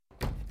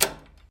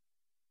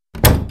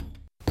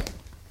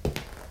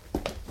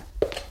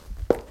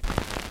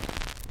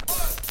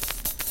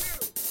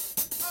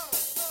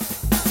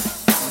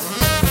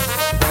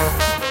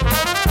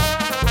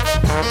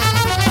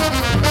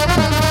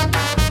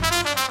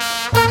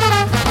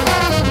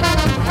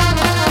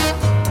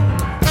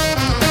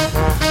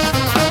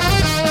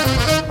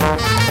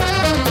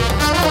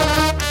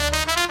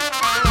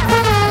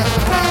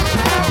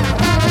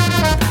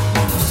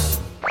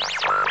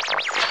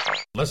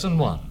Lesson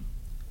 1.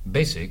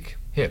 Basic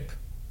Hip.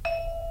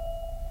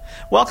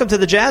 Welcome to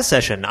the Jazz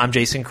Session. I'm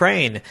Jason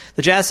Crane.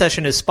 The Jazz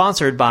Session is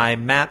sponsored by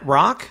Matt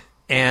Rock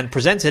and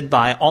presented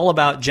by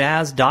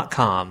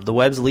allaboutjazz.com, the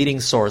web's leading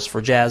source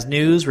for jazz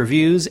news,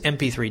 reviews,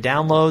 MP3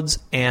 downloads,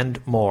 and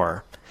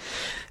more.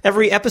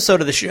 Every episode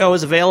of the show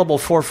is available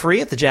for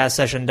free at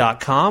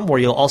thejazzsession.com, where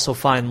you'll also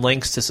find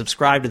links to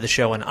subscribe to the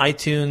show in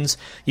iTunes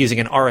using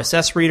an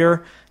RSS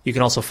reader. You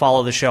can also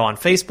follow the show on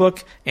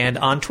Facebook and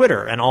on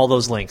Twitter, and all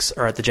those links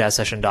are at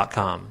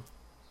thejazzsession.com.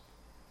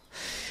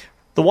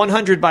 The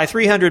 100 by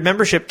 300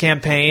 membership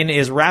campaign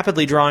is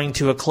rapidly drawing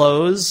to a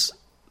close.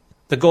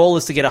 The goal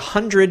is to get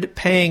 100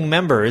 paying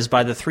members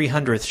by the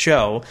 300th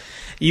show.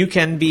 You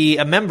can be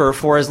a member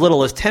for as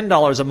little as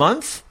 $10 a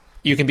month.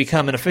 You can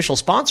become an official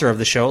sponsor of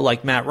the show,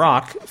 like Matt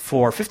Rock,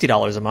 for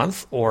 $50 a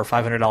month or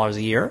 $500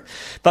 a year.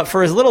 But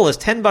for as little as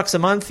 $10 a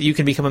month, you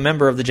can become a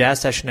member of the Jazz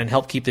Session and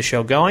help keep the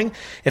show going.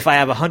 If I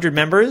have 100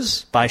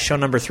 members by show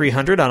number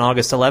 300 on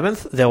August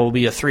 11th, there will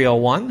be a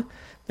 301.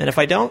 And if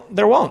I don't,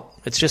 there won't.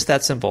 It's just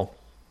that simple.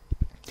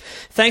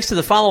 Thanks to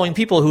the following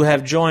people who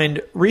have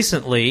joined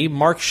recently: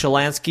 Mark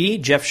Shalansky,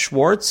 Jeff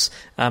Schwartz,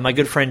 my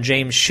good friend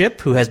James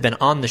Shipp, who has been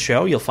on the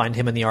show. You'll find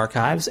him in the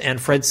archives. And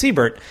Fred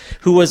Siebert,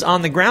 who was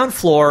on the ground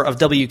floor of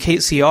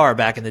WKCR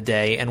back in the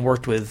day and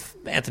worked with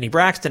Anthony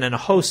Braxton and a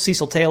host,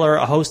 Cecil Taylor,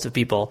 a host of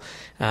people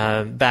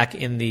back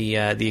in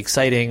the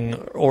exciting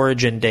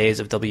origin days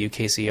of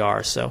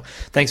WKCR. So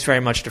thanks very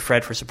much to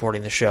Fred for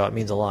supporting the show. It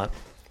means a lot.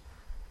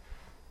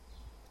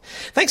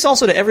 Thanks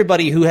also to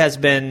everybody who has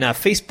been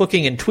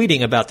Facebooking and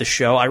tweeting about the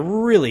show. I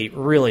really,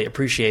 really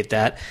appreciate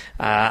that.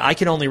 I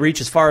can only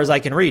reach as far as I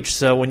can reach,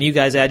 so when you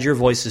guys add your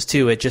voices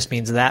too, it just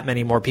means that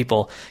many more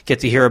people get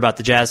to hear about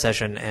the Jazz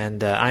Session,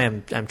 and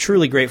I'm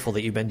truly grateful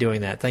that you've been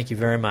doing that. Thank you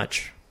very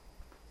much.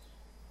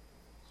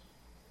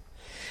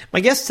 My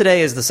guest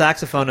today is the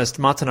saxophonist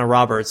Matana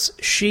Roberts.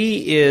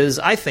 She is,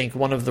 I think,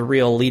 one of the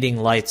real leading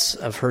lights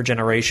of her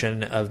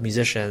generation of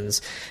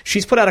musicians.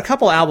 She's put out a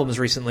couple albums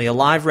recently, a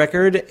live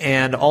record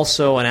and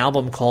also an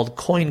album called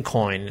Coin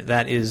Coin.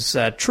 That is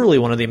truly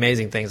one of the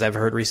amazing things I've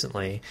heard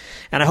recently.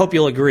 And I hope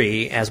you'll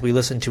agree as we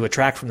listen to a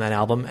track from that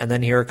album and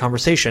then hear a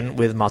conversation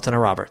with Matana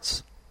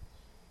Roberts.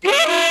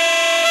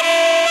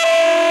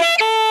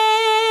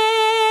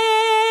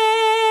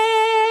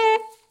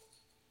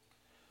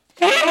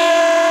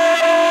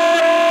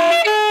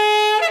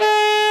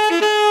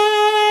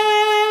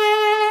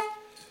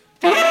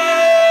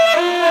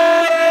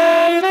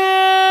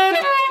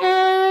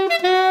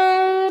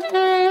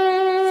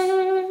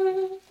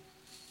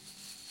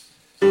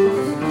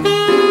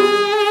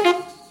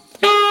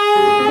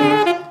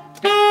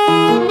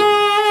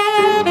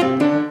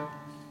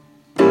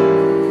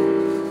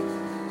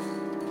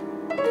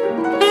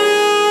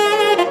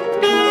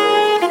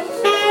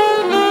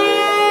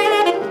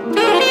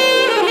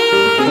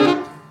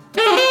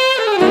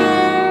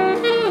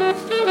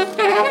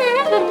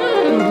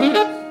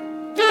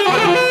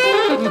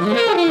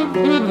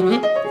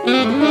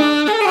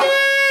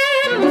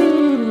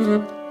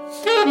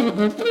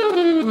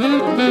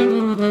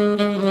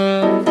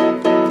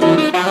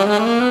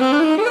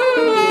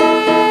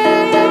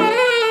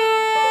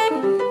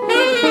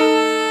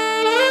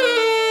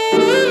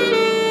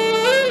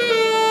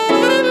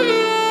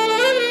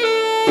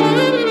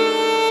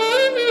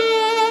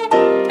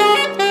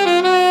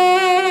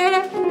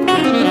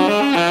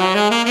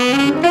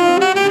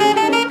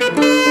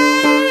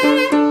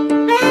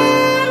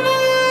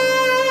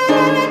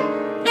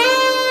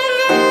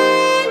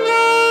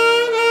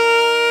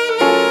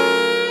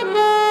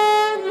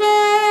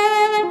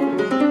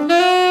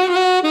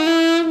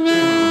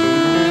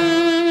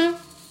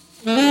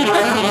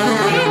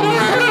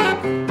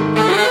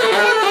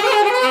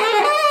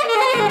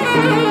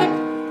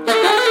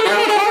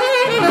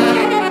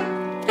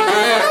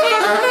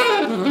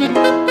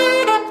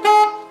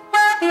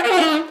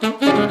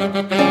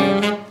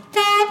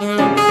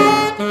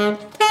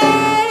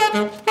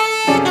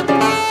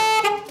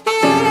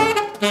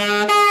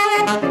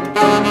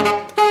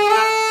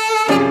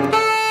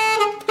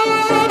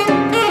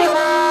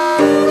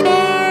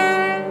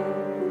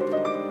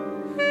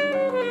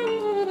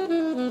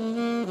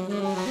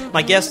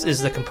 My guest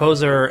is the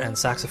composer and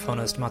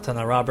saxophonist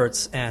Matana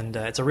Roberts, and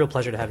it's a real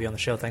pleasure to have you on the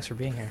show. Thanks for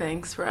being here.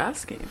 Thanks for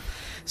asking.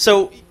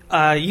 So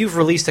you've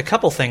released a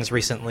couple things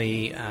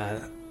recently.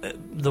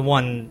 The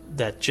one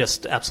that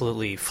just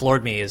absolutely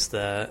floored me is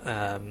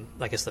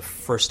the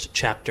first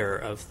chapter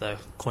of the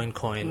Coin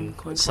Coin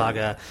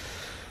saga.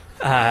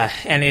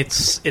 And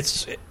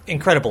it's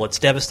incredible. It's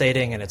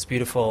devastating, and it's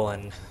beautiful,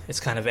 and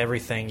it's kind of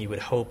everything you would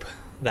hope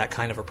that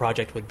kind of a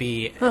project would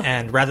be.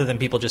 And rather than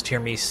people just hear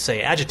me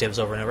say adjectives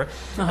over and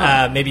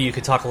over, maybe you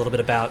could talk a little bit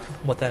about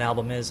what that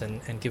album is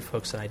and give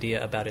folks an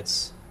idea about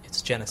its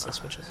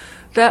genesis, which is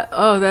that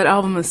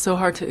album is so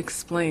hard to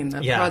explain.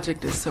 That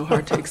project is so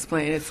hard to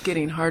explain. It's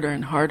getting harder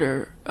and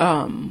harder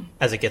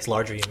as it gets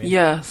larger. You mean?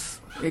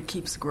 Yes, it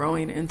keeps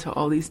growing into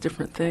all these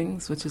different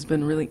things, which has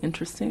been really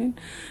interesting.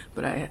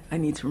 But I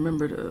need to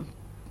remember to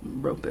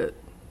rope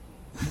it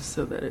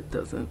so that it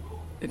doesn't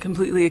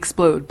completely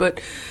explode. But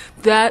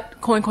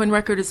that Coin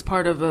record is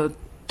part of a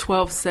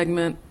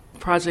 12-segment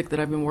project that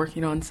I've been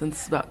working on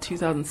since about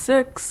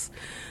 2006,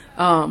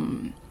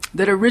 that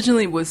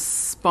originally was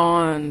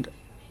spawned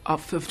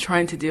off of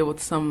trying to deal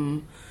with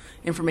some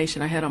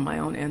information I had on my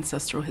own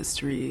ancestral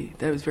history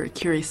that I was very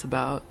curious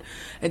about.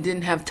 I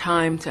didn't have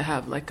time to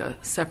have like a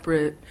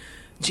separate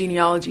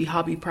genealogy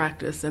hobby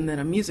practice and then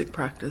a music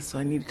practice, so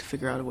I needed to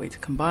figure out a way to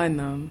combine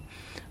them.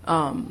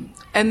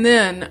 And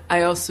then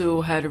I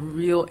also had a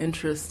real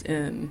interest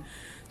in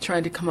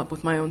trying to come up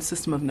with my own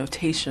system of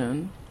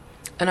notation.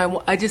 And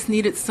I just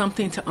needed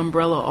something to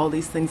umbrella all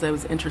these things I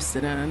was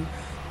interested in.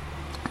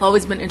 I've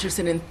always been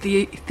interested in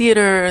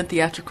theater and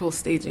theatrical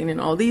staging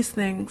and all these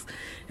things.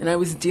 And I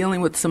was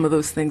dealing with some of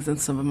those things in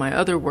some of my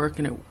other work,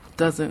 and it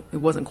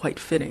wasn't quite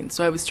fitting.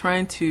 So I was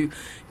trying to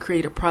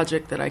create a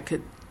project that I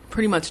could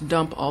pretty much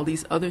dump all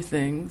these other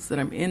things that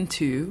I'm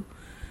into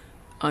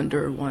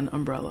under one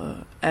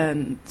umbrella.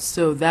 And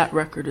so that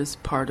record is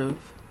part of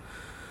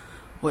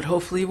what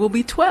hopefully will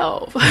be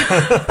 12.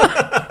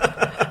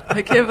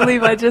 I can't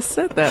believe I just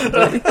said that,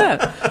 but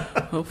yeah,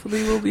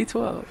 hopefully we'll be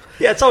 12.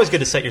 Yeah, it's always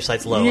good to set your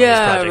sights low on these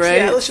projects. Right?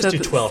 Yeah, let's just do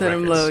 12 set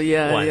records. Them low.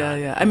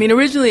 Yeah. I mean,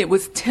 originally it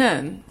was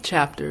 10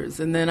 chapters,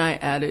 and then I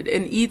added,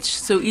 and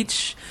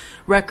each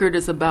record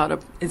is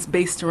it's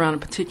based around a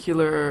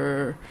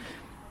particular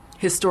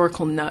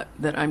historical nut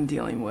that I'm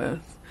dealing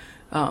with.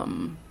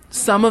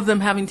 Some of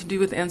them having to do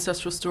with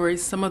ancestral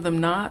stories, some of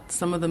them not,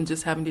 some of them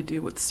just having to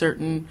do with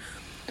certain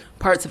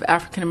parts of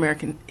African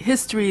American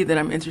history that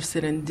I'm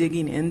interested in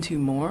digging into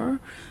more.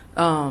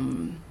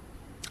 And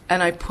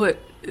I put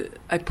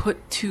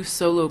 2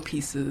 solo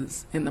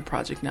pieces in the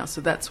project now,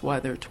 so that's why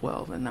they're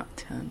 12 and not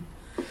 10.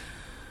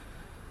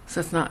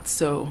 So it's not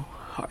so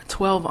hard.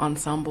 12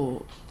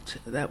 ensemble,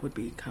 that would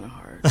be kind of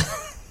hard.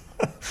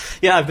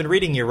 Yeah, I've been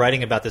reading your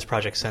writing about this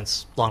project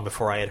since long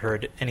before I had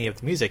heard any of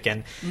the music,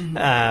 and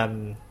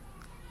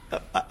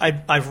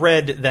I've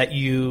read that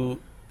you,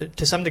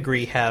 to some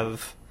degree,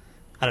 have,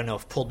 I don't know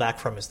if pulled back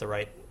from is the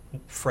right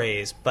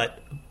phrase,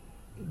 but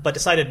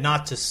decided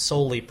not to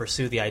solely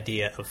pursue the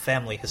idea of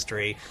family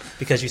history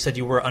because you said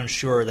you were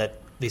unsure that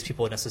these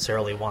people would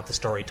necessarily want the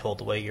story told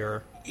the way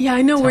you're Yeah,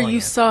 I know where you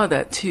it. saw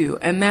that too,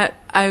 and that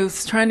I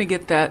was trying to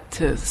get that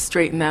to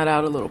straighten that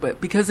out a little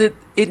bit because it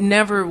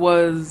never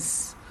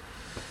was.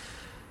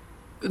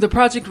 The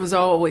project was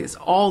always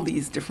all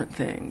these different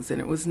things,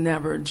 and it was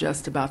never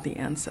just about the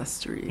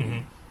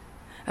ancestry,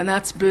 and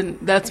that's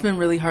been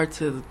really hard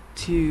to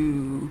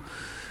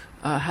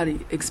how to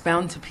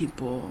expound to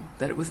people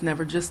that it was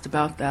never just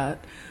about that.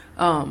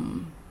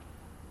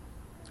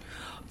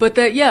 But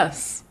that,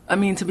 yes, I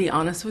mean, to be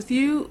honest with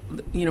you,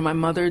 my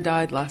mother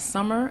died last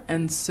summer,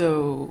 and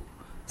so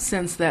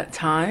since that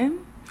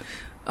time,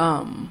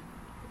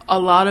 a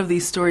lot of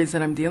these stories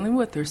that I'm dealing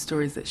with are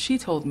stories that she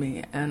told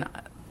me, and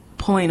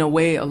pulling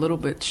away a little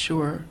bit,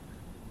 sure,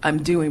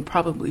 I'm doing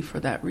probably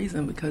for that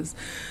reason, because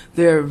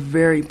they're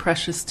very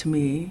precious to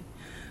me.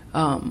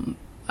 I'm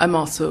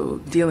also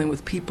dealing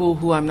with people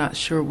who I'm not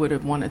sure would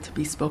have wanted to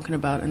be spoken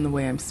about in the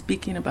way I'm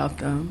speaking about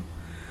them,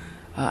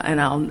 and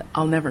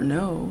I'll never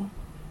know,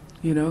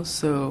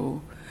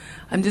 so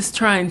I'm just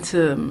trying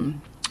to,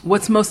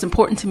 what's most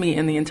important to me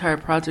in the entire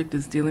project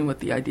is dealing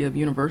with the idea of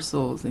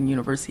universals and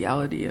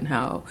universality, and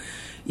how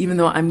even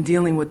though I'm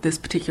dealing with this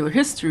particular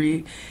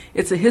history,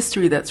 it's a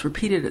history that's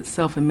repeated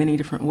itself in many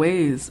different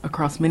ways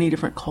across many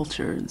different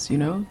cultures,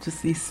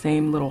 just these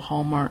same little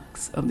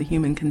hallmarks of the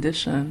human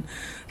condition.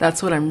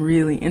 That's what I'm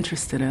really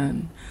interested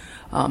in.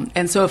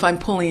 And so if I'm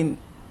pulling,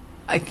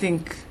 I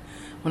think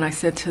when I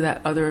said to that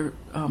other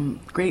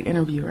great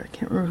interviewer, I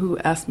can't remember who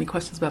asked me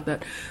questions about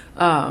that,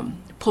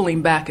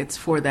 pulling back, it's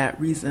for that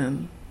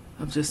reason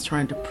of just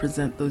trying to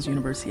present those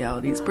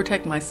universalities,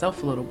 protect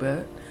myself a little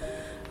bit.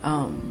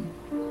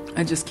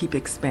 I just keep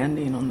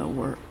expanding on the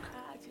work.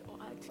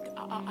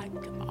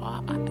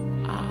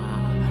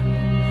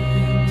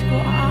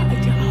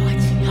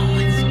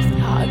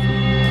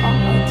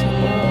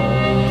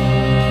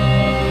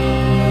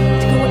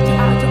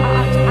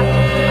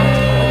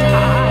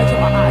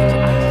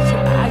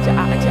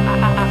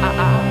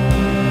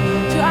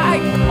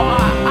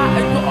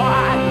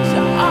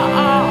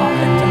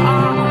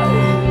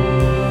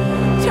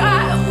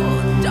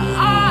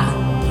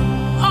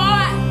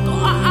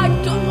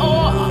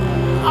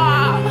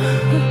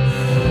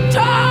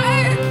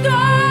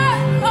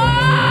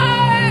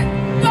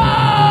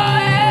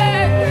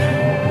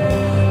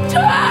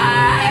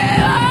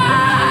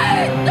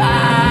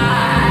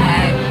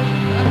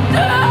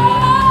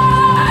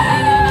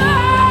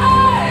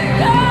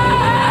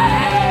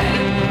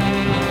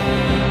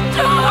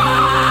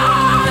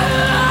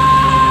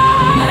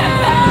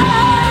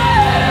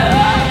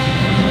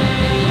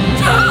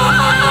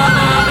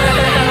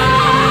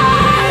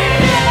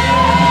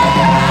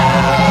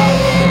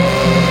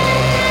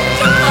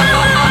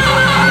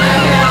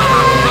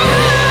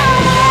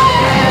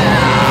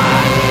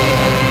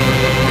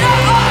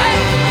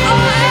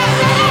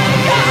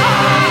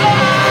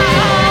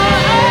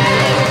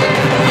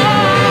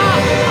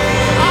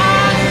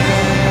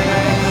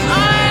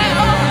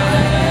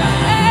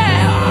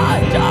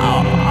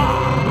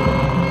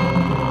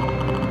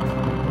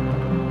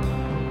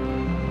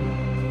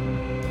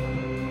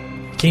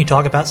 Can you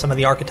talk about some of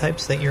the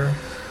archetypes that you're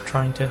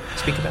trying to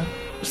speak about?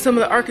 Some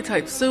of the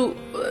archetypes. So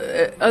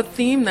a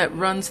theme that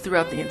runs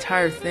throughout the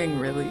entire thing,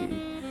 really.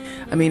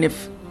 I mean,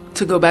 if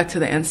to go back to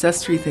the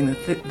ancestry thing,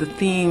 the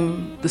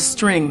theme, the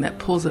string that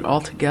pulls it all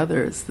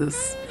together is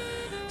this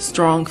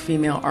strong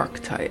female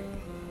archetype.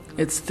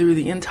 It's through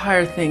the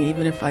entire thing.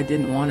 Even if I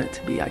didn't want it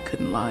to be, I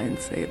couldn't lie and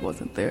say it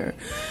wasn't there.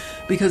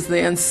 Because the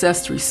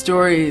ancestry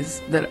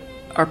stories that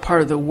are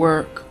part of the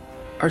work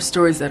are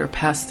stories that are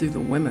passed through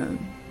the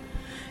women.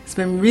 It's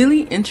been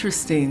really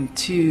interesting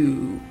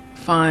to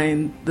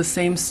find the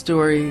same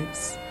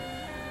stories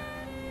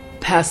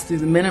passed through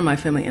the men in my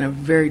family in a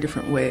very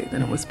different way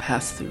than it was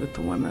passed through with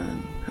the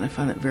women. And I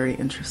found that very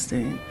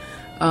interesting.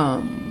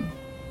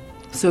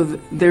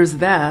 There's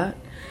that.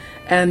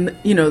 And,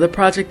 the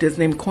project is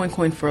named Coin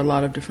Coin for a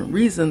lot of different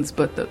reasons,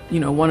 but,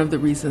 one of the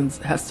reasons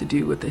has to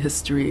do with the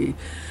history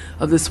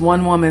of this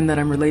one woman that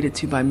I'm related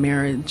to by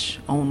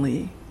marriage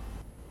only.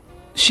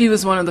 She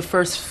was one of the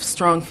first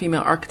strong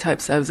female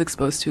archetypes I was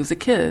exposed to as a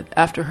kid.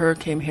 After her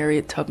came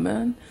Harriet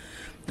Tubman.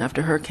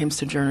 After her came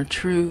Sojourner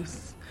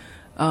Truth,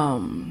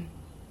 Fannie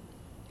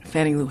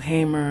Lou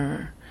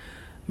Hamer,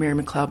 Mary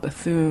McLeod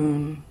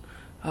Bethune,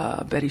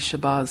 Betty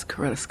Shabazz,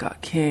 Coretta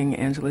Scott King,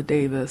 Angela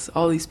Davis.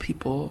 All these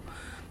people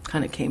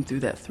kind of came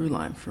through that through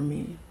line for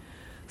me.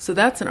 So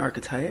that's an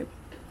archetype.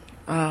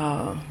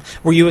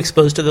 Were you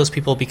exposed to those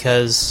people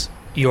because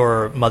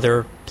your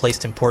mother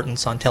placed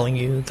importance on telling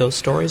you those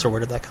stories, or where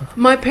did that come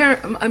from? My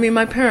parents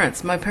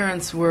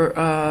were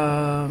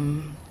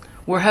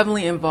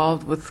heavily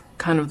involved with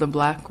kind of the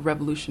Black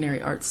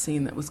revolutionary art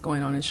scene that was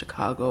going on in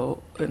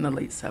Chicago in the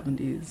late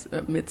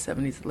 70s,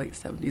 mid-70s, late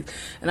 70s,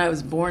 and I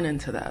was born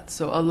into that.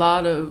 So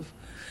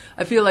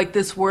I feel like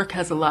this work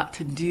has a lot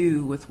to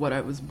do with what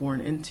I was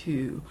born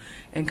into,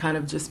 and kind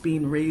of just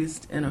being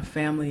raised in a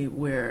family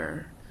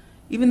where,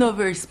 even though a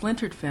very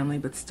splintered family,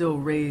 but still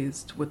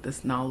raised with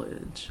this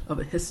knowledge of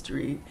a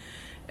history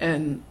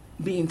and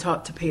being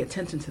taught to pay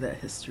attention to that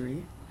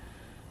history.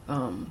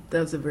 That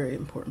was a very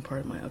important part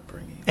of my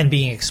upbringing. And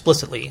being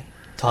explicitly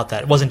taught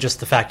that. It wasn't just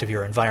the fact of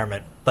your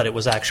environment, but it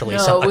was actually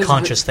a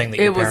conscious thing that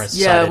your parents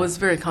decided. Yeah, it was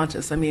very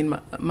conscious. I mean,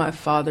 my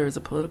father is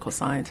a political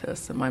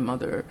scientist, and my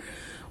mother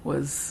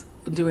was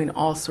doing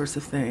all sorts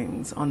of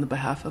things on the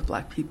behalf of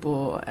Black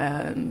people,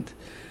 and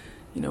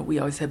we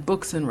always had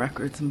books and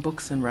records and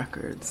books and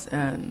records.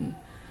 And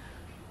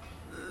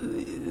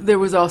there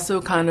was also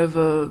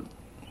there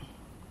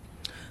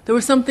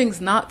were some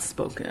things not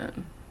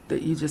spoken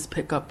that you just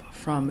pick up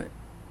from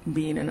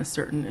being in a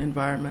certain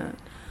environment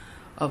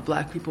of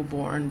Black people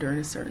born during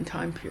a certain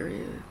time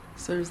period.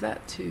 So there's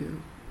that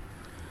too.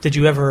 Did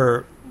you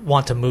ever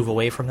want to move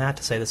away from that,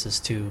 to say this is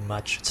too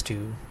much, it's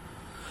too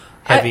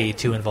heavy,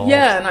 too involved?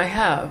 Yeah, and I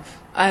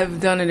have. I've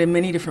done it in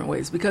many different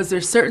ways, because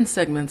there's certain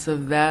segments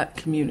of that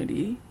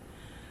community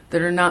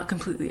that are not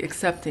completely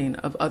accepting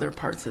of other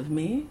parts of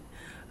me.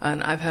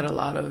 And I've had a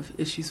lot of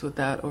issues with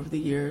that over the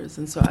years.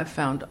 And so I've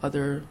found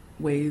other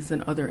ways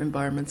and other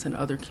environments and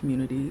other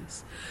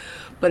communities.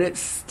 But it's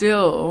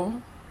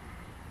still,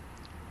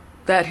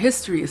 that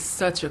history is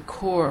such a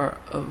core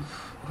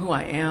of who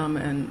I am,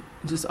 and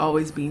just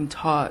always being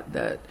taught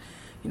that,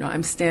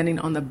 I'm standing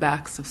on the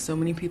backs of so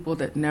many people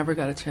that never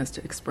got a chance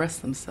to express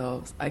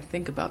themselves. I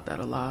think about that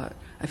a lot.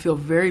 I feel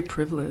very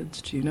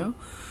privileged, to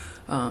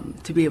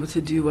be able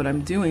to do what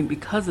I'm doing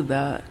because of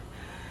that.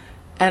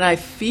 And I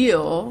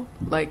feel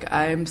like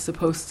I'm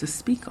supposed to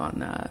speak on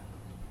that,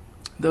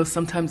 though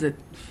sometimes it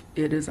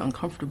is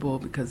uncomfortable,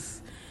 because,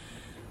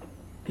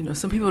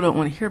 some people don't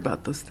want to hear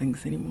about those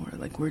things anymore.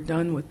 Like, we're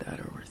done with that,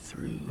 or we're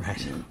through.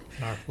 Right. In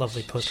our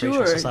lovely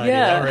post-racial society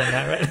that we're in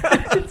that,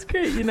 right? It's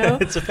great,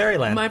 It's a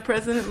fairyland. My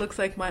president looks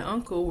like my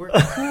uncle. We're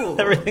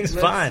cool. Everything's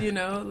fine.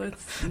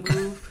 Let's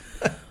move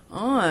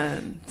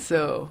on.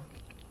 So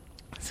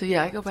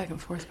yeah, I go back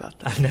and forth about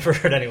that. I've never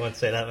heard anyone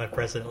say that. My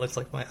president looks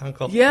like my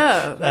uncle.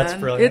 Yeah, that's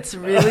man. Brilliant. It's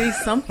really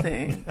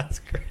something. That's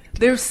great.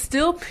 There's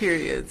still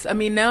periods. I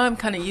mean, now I'm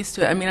kind of used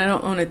to it. I mean, I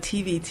don't own a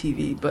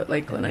TV, but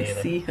like when I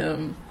see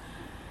him,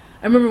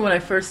 I remember when I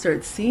first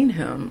started seeing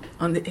him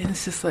and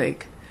it's just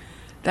like,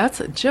 that's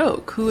a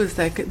joke. Who is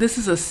that? This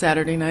is a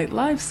Saturday Night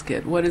Live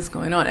skit. What is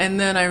going on? And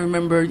then I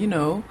remember,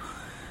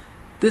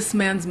 this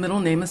man's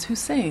middle name is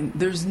Hussein.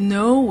 There's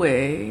no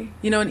way,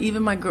 and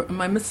even my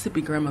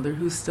Mississippi grandmother,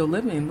 who's still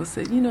living, would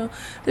say,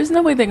 there's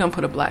no way they're going to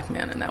put a Black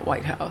man in that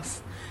White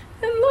House.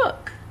 And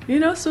look,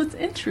 so it's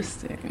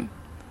interesting.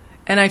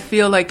 And I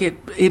feel like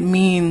it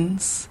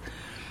means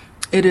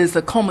it is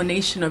a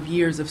culmination of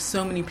years of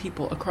so many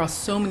people across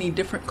so many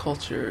different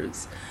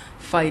cultures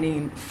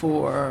fighting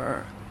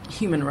for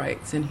human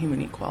rights and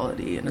human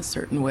equality in a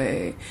certain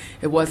way.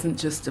 It wasn't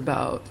just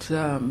about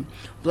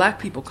Black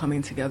people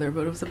coming together,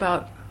 but it was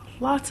about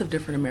lots of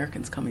different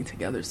Americans coming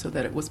together so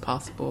that it was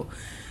possible.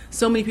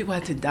 So many people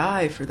had to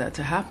die for that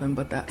to happen,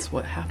 but that's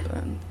what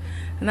happened.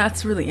 And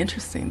that's really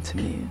interesting to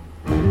me.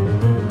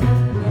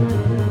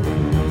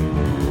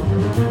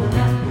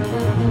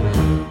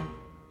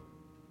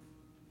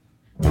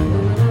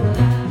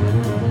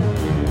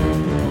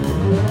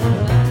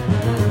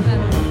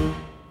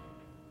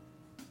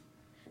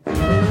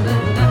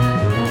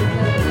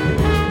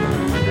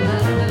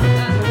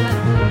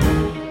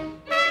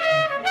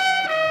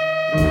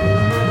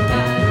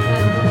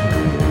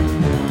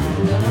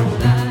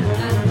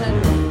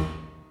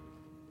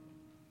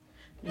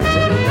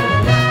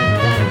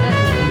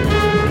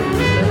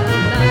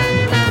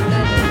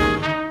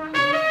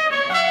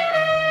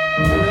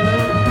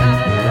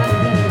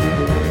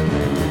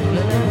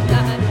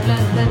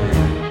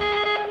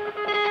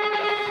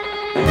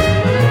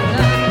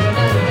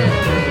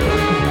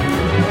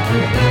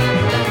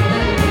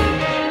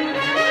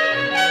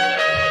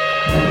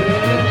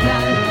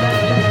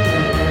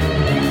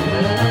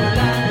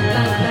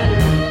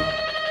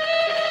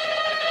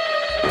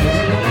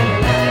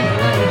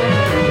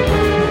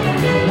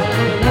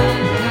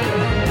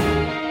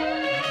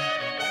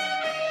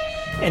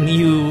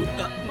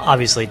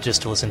 obviously,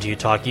 just to listen to you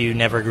talk, you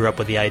never grew up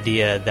with the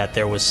idea that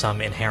there was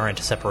some inherent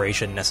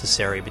separation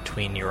necessary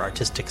between your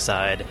artistic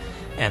side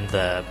and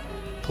the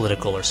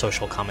political or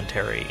social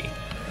commentary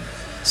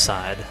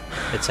side,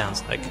 it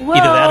sounds like. Well,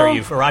 either that or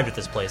you've arrived at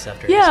this place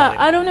after. Yeah,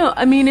 I don't know.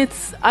 I mean,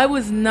 I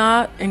was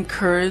not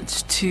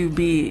encouraged to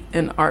be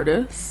an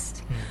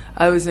artist.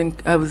 I was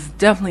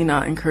definitely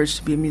not encouraged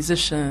to be a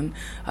musician.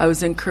 I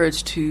was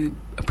encouraged to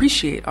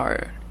appreciate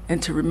art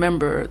and to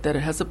remember that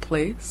it has a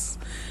place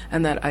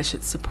and that I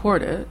should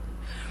support it.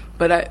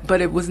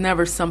 But it was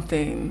never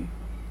something.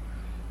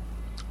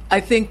 I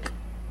think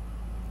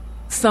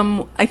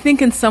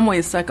in some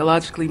ways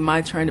psychologically,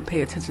 my trying to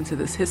pay attention to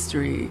this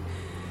history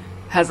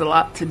has a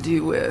lot to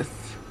do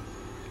with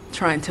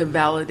trying to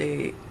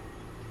validate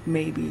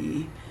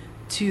maybe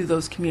to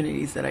those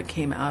communities that I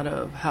came out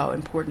of how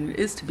important it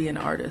is to be an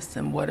artist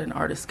and what an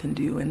artist can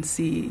do and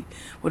see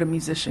what a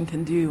musician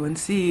can do and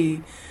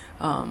see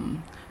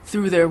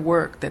through their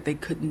work that they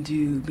couldn't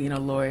do being a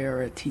lawyer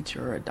or a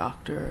teacher or a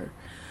doctor.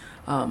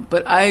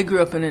 But I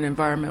grew up in an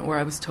environment where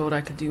I was told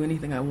I could do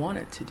anything I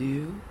wanted to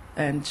do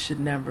and should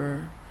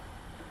never.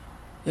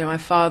 My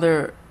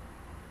father,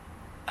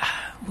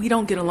 we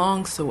don't get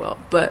along so well,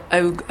 but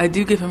I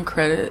do give him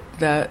credit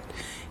that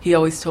he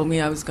always told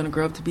me I was going to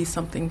grow up to be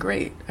something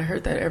great. I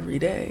heard that every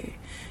day,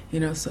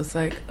 so it's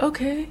like,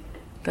 okay,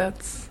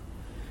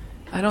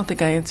 I don't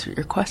think I answered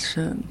your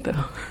question,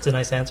 though. It's a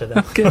nice answer,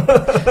 though.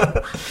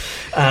 Okay.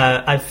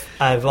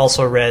 I've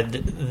also read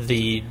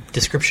the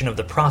description of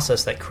the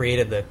process that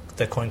created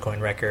the Coin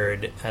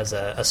record as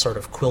a sort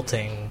of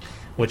quilting,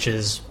 which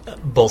is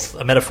both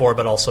a metaphor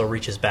but also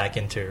reaches back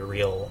into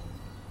real,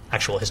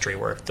 actual history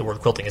work. The word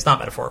quilting is not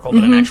metaphorical,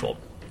 but an actual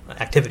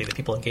activity that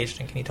people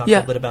engaged in. Can you talk a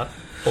little bit about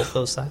both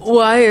those sides?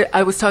 Well,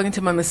 I was talking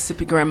to my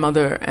Mississippi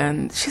grandmother,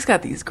 and she's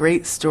got these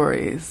great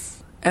stories.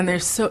 And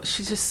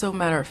she's just so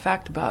matter of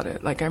fact about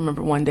it. Like I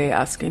remember one day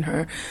asking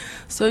her,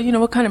 so,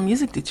 what kind of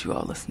music did you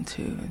all listen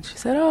to? And she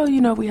said, oh,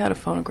 we had a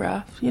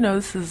phonograph.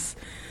 This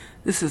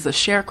is a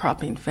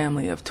sharecropping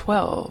family of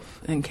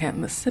 12 in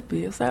Canton,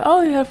 Mississippi. It was like,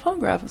 oh, you had a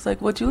phonograph. I was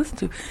like, what'd you listen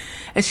to?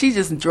 And she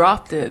just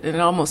dropped it, and it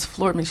almost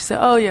floored me. She said,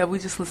 oh, yeah, we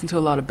just listened to a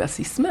lot of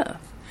Bessie Smith.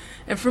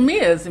 And for me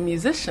as a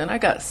musician, I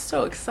got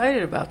so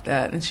excited about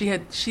that. And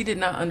she did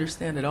not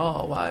understand at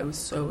all why I was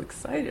so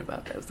excited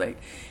about that. I was like,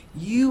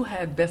 you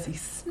had Bessie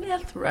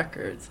Smith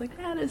records. Like,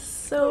 that is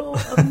so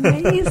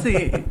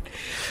amazing.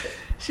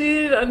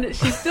 She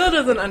still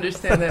doesn't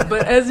understand that.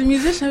 But as a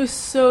musician, I was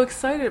so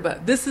excited about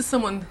it. This is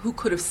someone who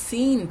could have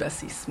seen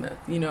Bessie Smith,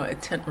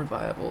 at tent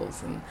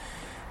revivals and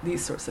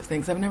these sorts of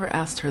things. I've never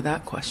asked her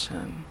that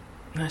question.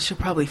 She'll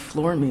probably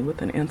floor me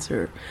with an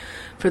answer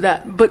for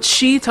that. But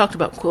she talked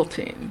about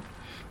quilting.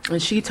 And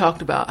she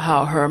talked about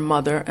how her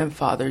mother and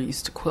father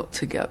used to quilt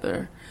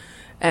together.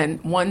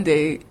 And one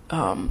day,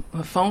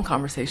 a phone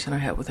conversation I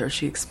had with her,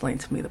 she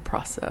explained to me the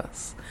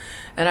process.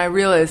 And I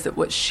realized that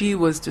what she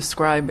was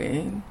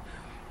describing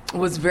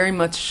was very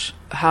much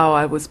how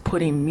I was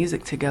putting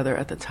music together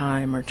at the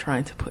time, or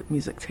trying to put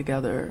music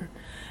together.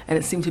 And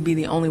it seemed to be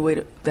the only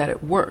way that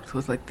it worked,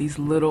 was like these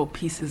little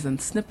pieces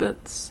and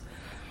snippets.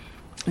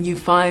 You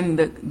find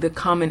the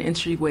common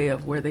entryway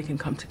of where they can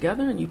come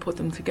together, and you put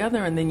them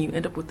together, and then you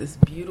end up with this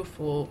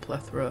beautiful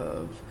plethora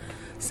of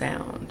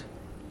sound.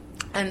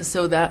 And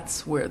so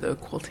that's where the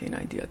quilting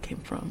idea came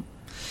from.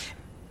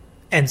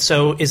 And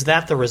so is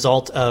that the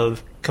result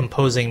of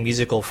composing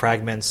musical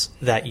fragments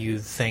that you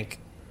think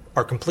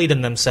are complete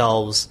in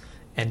themselves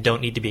and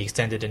don't need to be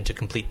extended into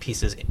complete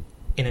pieces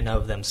in and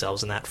of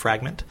themselves in that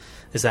fragment?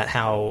 Is that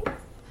how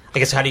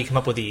do you come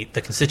up with the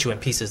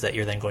constituent pieces that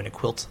you're then going to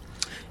quilt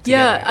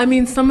together? Yeah, I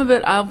mean, some of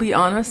it, I'll be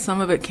honest,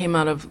 some of it came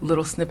out of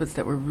little snippets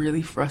that were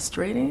really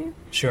frustrating.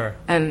 Sure.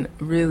 And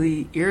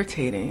really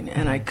irritating.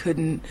 And I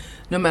couldn't,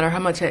 no matter how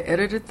much I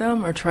edited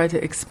them or tried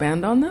to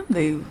expand on them,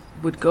 they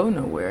would go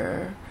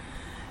nowhere.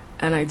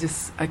 And I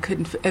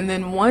couldn't. And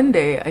then one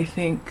day, I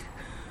think,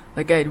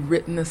 like I had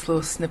written this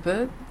little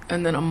snippet,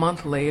 and then a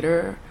month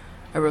later,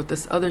 I wrote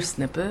this other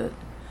snippet,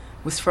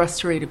 was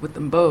frustrated with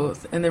them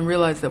both, and then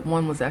realized that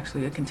one was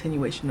actually a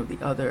continuation of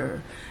the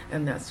other,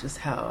 and that's just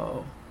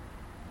how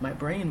my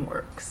brain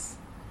works,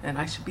 and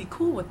I should be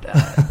cool with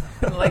that.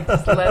 And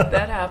just let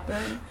that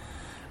happen.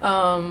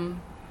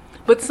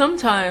 But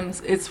sometimes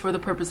it's for the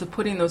purpose of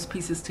putting those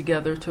pieces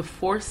together to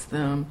force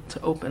them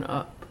to open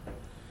up.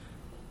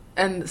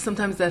 And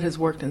sometimes that has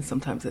worked, and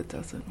sometimes it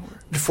doesn't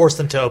work. To force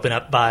them to open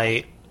up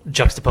by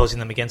juxtaposing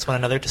them against one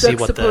another to see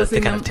what the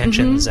kind of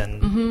tensions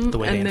and the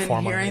way they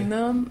inform on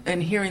them.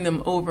 And hearing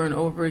them over and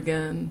over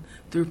again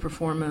through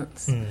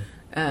performance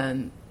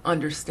and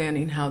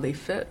understanding how they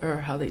fit or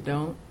how they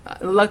don't.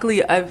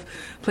 Luckily, I've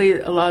played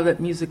a lot of that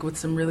music with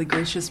some really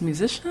gracious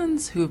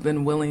musicians who've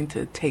been willing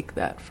to take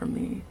that from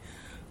me,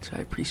 which I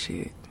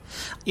appreciate.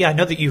 Yeah, I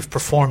know that you've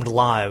performed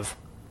live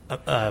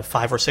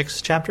 5 or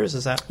 6 chapters,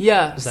 is that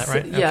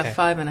right? Yeah, okay.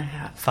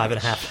 5.5.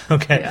 5.5,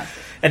 okay. Yeah.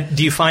 And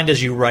do you find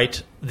as you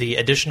write the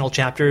additional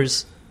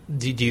chapters,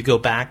 do you go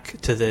back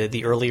to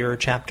the earlier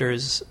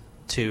chapters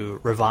to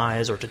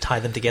revise or to tie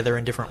them together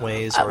in different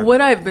ways? Or?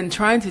 What I've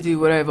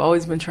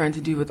always been trying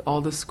to do with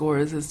all the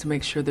scores is to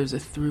make sure there's a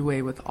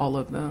throughway with all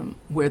of them,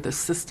 where the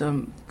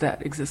system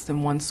that exists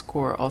in one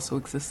score also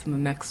exists in the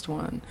next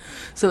one.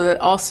 So that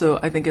also,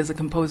 I think as a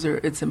composer,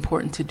 it's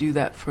important to do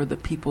that for the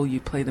people you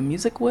play the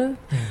music with,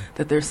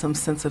 that there's some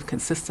sense of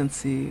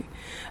consistency.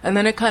 And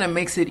then it kind of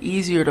makes it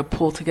easier to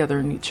pull together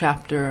a new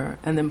chapter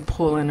and then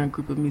pull in a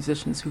group of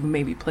musicians who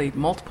maybe played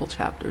multiple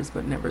chapters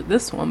but never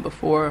this one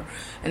before,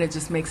 and it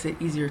just makes it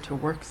easier to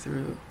work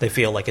through. They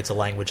feel like it's a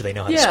language they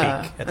know how to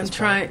speak at this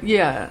point.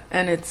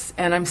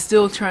 And I'm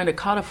still trying to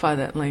codify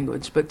that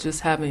language, but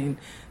just having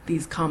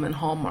these common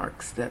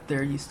hallmarks that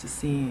they're used to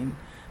seeing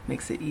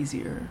makes it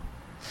easier.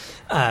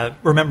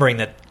 Remembering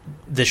that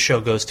this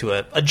show goes to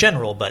a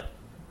general but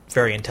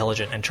very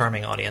intelligent and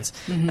charming audience.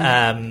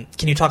 Can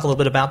you talk a little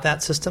bit about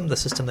that system, the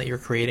system that you're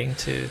creating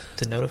to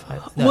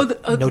notate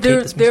this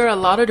music? There are a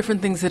lot of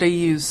different things that I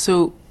use.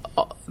 So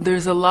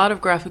there's a lot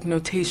of graphic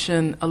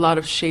notation, a lot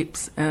of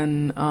shapes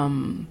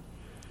and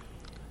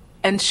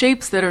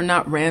shapes that are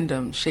not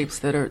random, shapes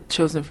that are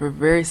chosen for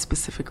very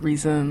specific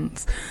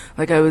reasons.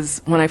 Like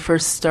when I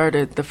first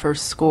started the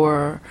first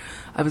score,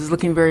 I was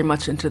looking very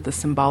much into the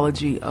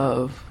symbology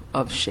of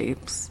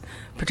shapes,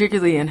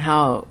 particularly in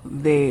how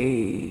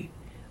they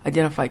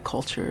identify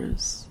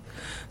cultures.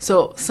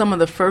 So some of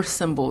the first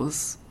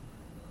symbols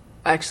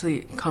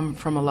actually come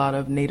from a lot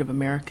of Native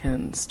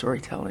American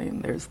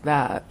storytelling. There's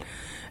that.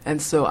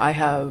 And so I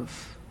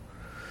have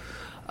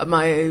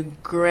my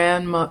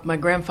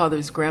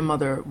grandfather's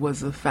grandmother was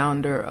the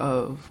founder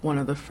of one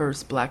of the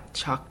first Black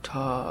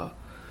Choctaw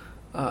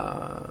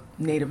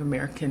Native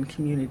American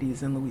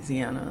communities in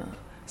Louisiana.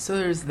 So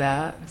there's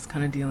that. It's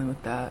kind of dealing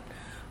with that.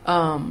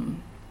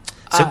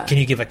 So can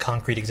you give a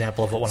concrete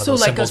example of what one of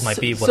those symbols might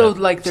be?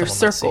 There's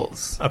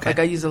circles. Okay. Like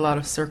I use a lot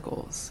of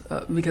circles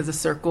because a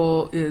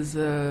circle is,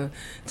 to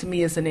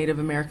me, is a Native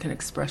American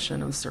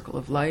expression of the circle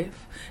of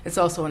life. It's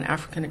also an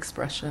African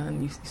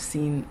expression.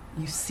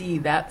 You see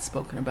that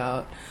spoken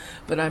about,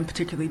 but I'm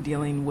particularly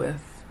dealing with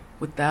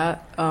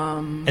that.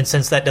 And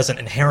since that doesn't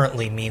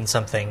inherently mean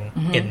something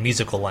in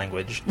musical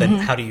language, then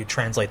how do you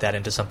translate that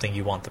into something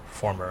you want the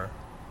performer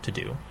to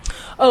do?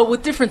 Oh,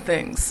 with different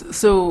things.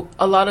 So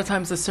a lot of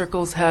times the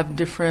circles have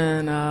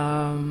different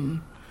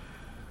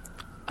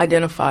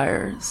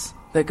identifiers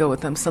that go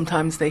with them.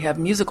 Sometimes they have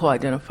musical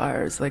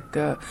identifiers. Like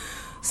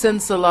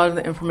since a lot of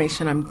the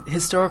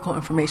historical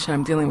information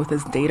I'm dealing with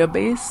is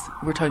database,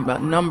 we're talking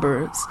about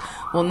numbers.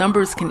 Well,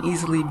 numbers can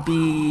easily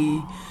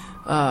be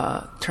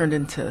turned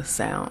into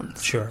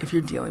sounds. Sure. If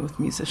you're dealing with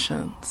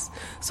musicians.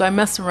 So I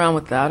mess around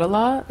with that a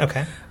lot.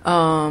 Okay.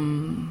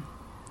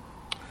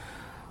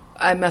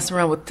 I mess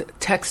around with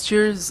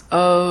textures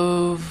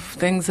of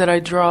things that I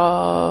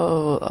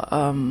draw.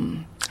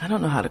 I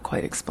don't know how to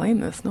quite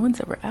explain this. No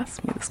one's ever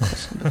asked me this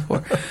question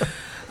before.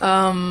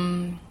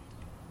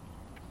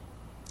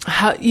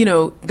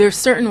 There's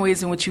certain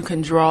ways in which you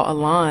can draw a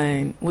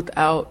line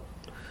without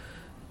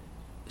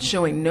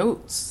showing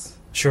notes.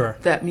 Sure.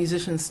 That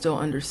musicians still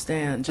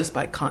understand just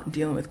by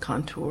dealing with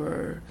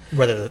contour.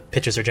 Whether the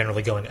pitches are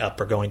generally going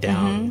up or going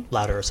down,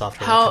 louder or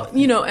softer.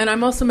 And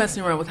I'm also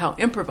messing around with how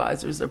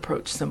improvisers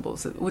approach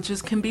symbols, which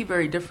can be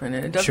very different.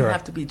 And it doesn't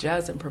have to be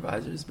jazz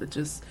improvisers, but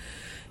just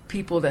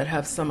people that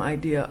have some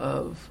idea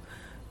of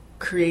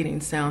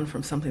creating sound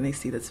from something they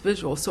see that's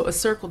visual. So a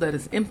circle that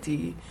is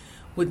empty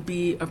would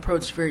be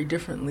approached very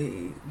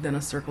differently than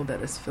a circle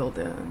that is filled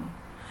in.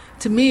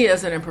 To me,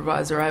 as an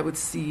improviser, I would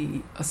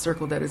see a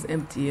circle that is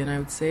empty, and I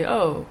would say,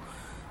 oh,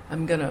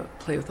 I'm going to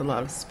play with a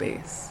lot of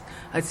space.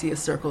 I'd see a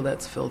circle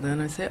that's filled in,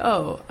 I'd say,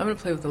 oh, I'm going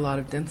to play with a lot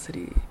of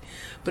density.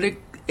 But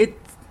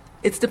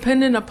it's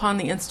dependent upon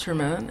the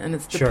instrument, and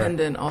it's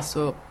dependent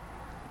also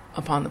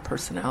upon the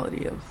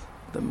personality of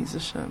the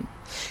musician.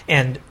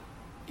 And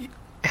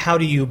how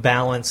do you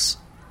balance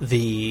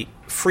the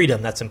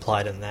freedom that's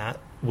implied in that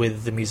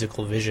with the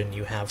musical vision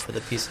you have for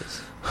the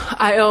pieces?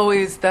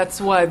 That's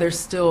why there's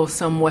still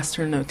some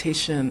Western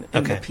notation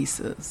in the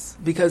pieces.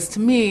 Because to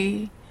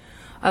me,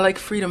 I like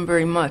freedom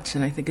very much,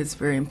 and I think it's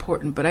very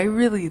important, but I've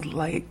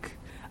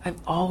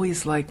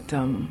always liked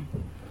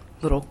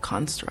little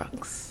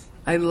constructs.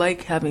 I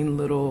like having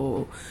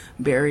little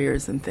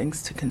barriers and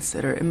things to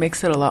consider. It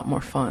makes it a lot more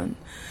fun.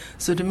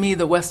 So to me,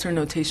 the Western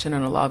notation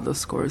in a lot of those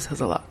scores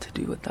has a lot to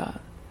do with that.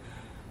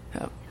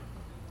 Yeah.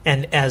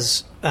 And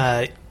as...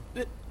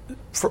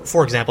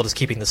 For example, just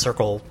keeping the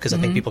circle, because I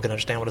think people can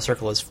understand what a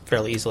circle is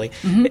fairly easily.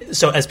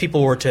 So as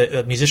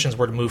musicians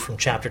were to move from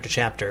chapter to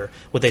chapter,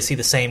 would they see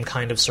the same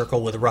kind of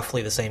circle with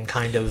roughly the same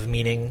kind of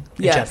meaning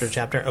in chapter to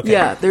chapter? Okay.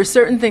 Yeah, there's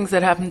certain things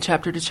that happen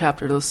chapter to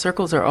chapter. Those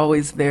circles are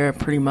always there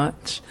pretty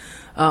much.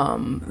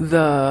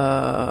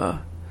 The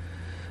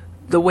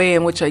way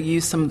in which I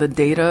use some of the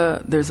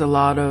data, there's a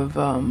lot of...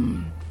 I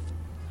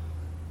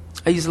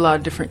use a lot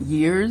of different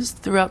years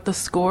throughout the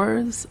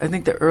scores. I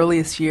think the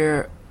earliest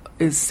year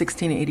is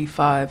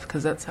 1685,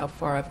 because that's how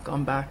far I've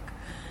gone back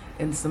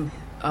in some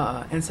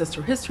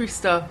ancestral history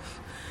stuff,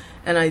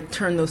 and I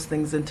turn those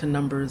things into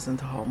numbers,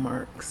 into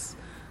hallmarks.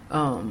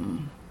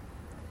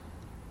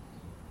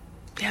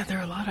 Yeah, there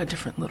are a lot of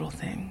different little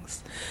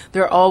things.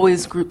 There are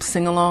always group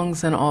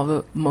sing-alongs and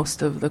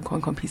most of the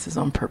Kwan pieces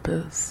on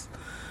purpose.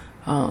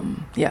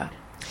 Yeah.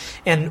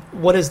 And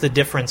what is the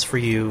difference for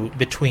you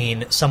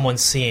between someone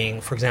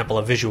seeing, for example,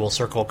 a visual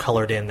circle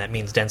colored in that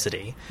means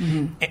density,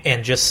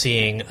 and just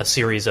seeing a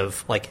series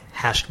of like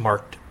hashed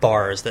marked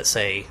bars that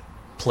say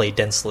play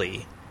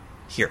densely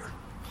here?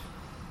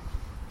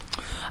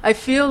 I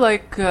feel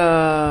like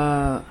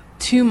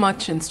too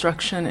much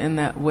instruction in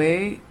that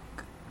way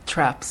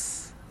traps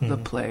the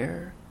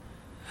player.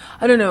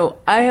 I don't know.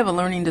 I have a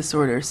learning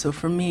disorder, so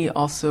for me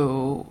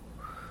also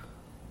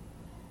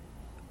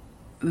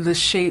the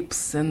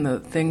shapes and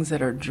the things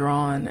that are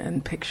drawn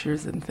and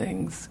pictures and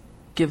things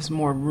gives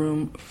more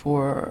room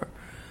for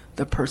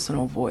the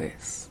personal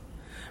voice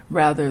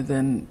rather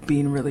than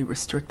being really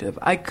restrictive.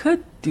 I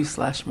could do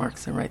slash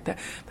marks and write that.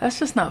 That's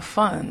just not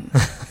fun.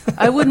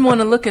 I wouldn't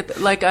want to look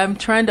at, like, I'm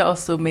trying to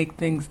also make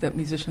things that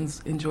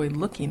musicians enjoy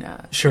looking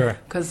at. Sure.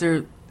 Because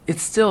they're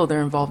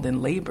involved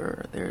in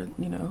labor. They're,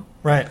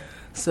 Right.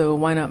 So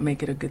why not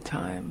make it a good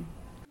time?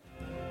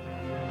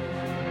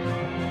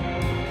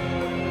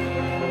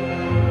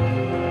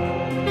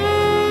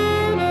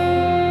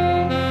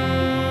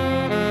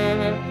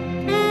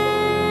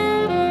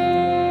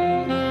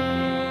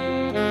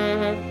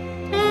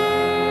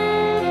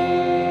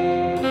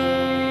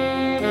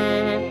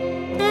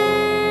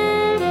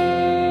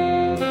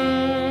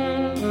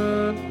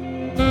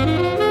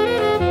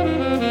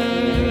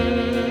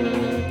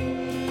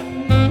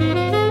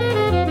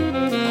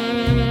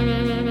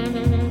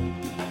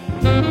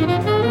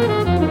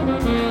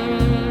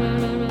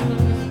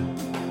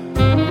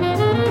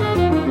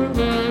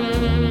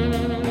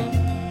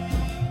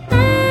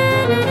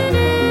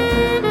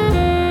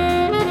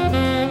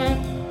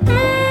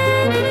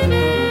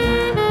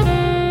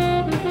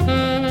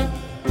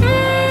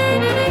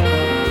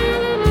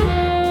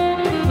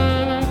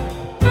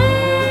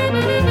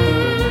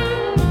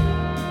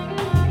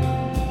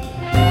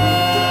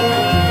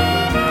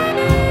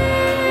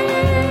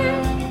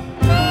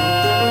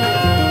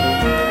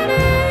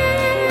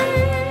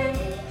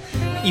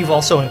 You've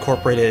also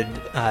incorporated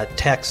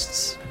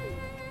texts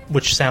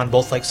which sound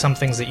both like some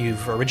things that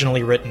you've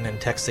originally written and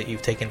texts that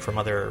you've taken from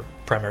other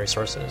primary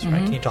sources,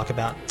 right? Can you talk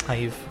about how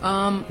you've...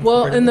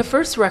 Well, in the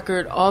first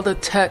record, all the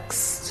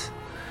text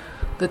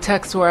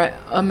where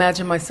I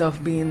imagine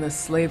myself being the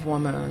slave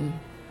woman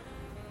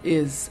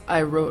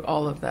I wrote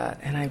all of that,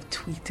 and I've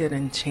tweaked it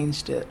and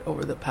changed it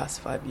over the past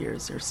 5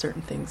 years. There are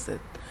certain things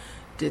that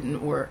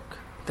didn't work,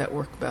 that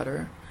work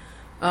better.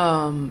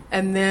 And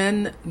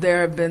then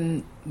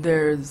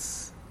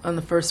on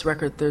the first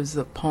record, there's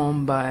a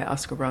poem by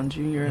Oscar Brown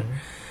Jr.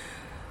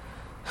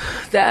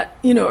 that,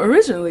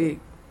 originally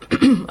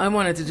I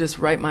wanted to just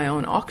write my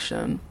own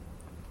auction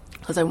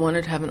because I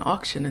wanted to have an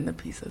auction in the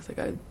piece. I was like,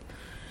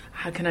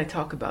 how can I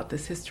talk about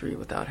this history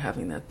without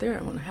having that there?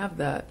 I want to have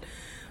that.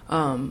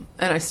 And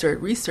I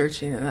started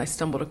researching, and I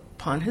stumbled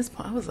upon his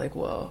poem. I was like,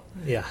 well,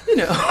 yeah,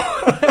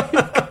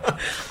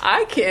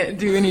 I can't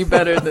do any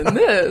better than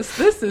this.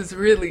 This is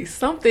really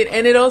something.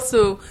 And it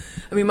also,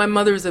 my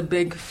mother is a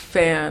big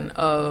fan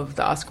of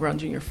the Oscar Brown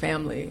Jr.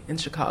 family in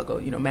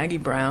Chicago. Maggie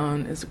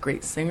Brown is a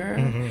great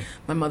singer.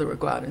 My mother would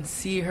go out and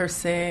see her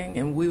sing,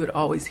 and we would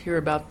always hear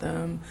about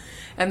them.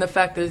 And the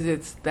fact that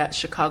it's that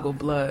Chicago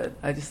blood,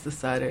 I just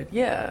decided,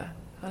 yeah,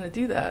 I'm going to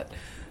do that.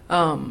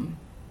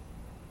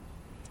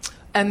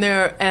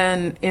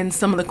 And in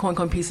some of the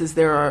Kwan pieces,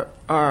 there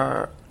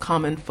are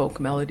common folk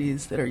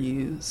melodies that are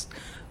used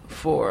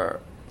for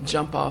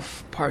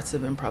jump-off parts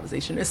of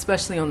improvisation,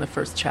 especially on the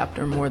first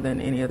chapter more than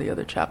any of the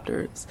other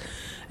chapters.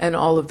 And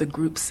all of the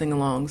group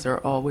sing-alongs are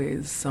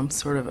always some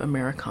sort of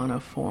Americana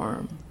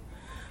form.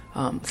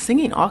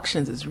 Singing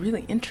auctions is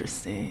really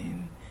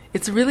interesting.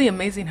 It's really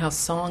amazing how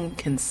song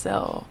can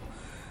sell.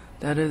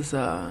 That is,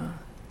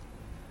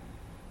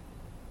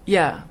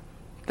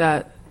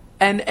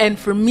 And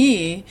for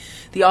me,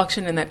 the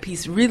auction in that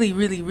piece really,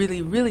 really,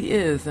 really, really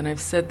is, and I've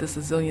said this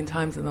a zillion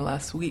times in the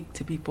last week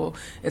to people,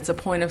 it's a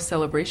point of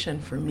celebration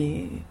for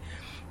me,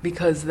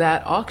 because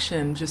that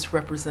auction just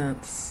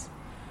represents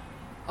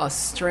a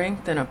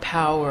strength and a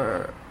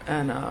power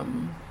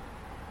and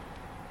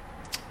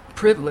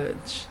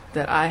privilege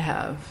that I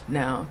have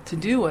now to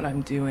do what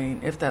I'm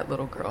doing. If that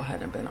little girl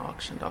hadn't been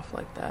auctioned off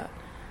like that,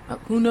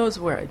 who knows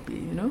where I'd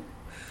be,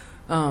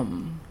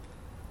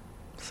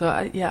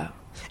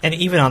 And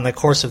even on the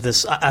course of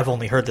this, I've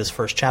only heard this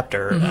first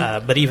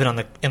chapter, but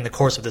even in the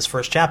course of this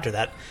first chapter,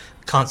 that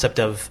concept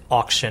of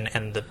auction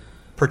and the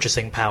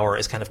purchasing power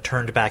is kind of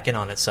turned back in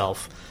on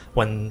itself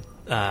when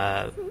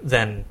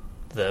then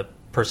the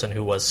person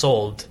who was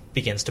sold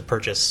begins to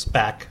purchase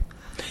back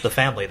the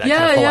family, that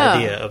kind of whole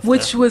idea of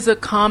which was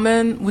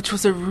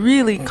a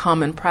really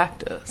common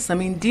practice. I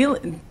mean,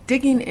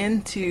 digging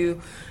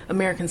into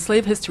American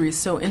slave history is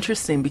so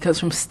interesting because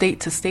from state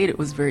to state it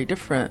was very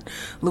different.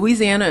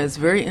 Louisiana is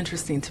very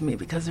interesting to me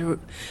because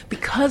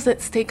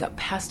that state got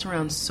passed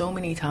around so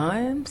many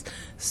times,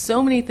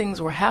 so many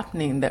things were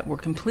happening that were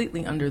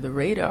completely under the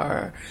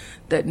radar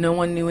that no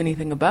one knew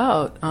anything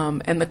about,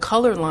 and the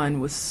color line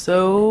was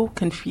so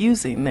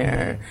confusing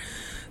there.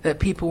 That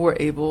people were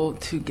able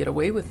to get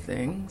away with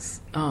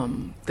things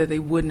that they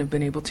wouldn't have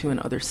been able to in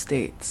other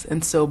states.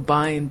 And so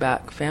buying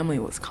back family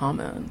was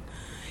common.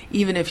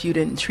 Even if you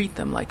didn't treat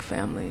them like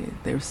family,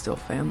 they were still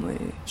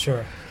family.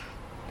 Sure.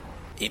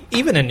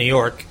 Even in New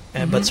York,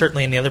 but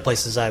certainly in the other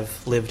places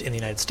I've lived in the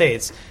United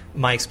States,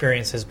 my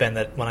experience has been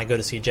that when I go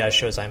to see jazz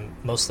shows, I'm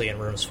mostly in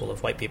rooms full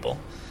of white people.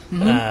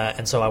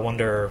 And so I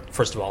wonder,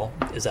 first of all,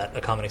 is that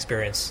a common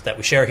experience that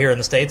we share here in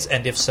the States?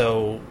 And if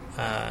so,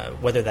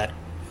 whether that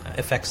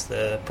affects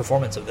the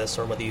performance of this,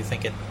 or whether you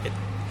think it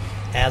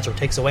adds or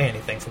takes away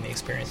anything from the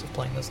experience of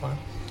playing this live.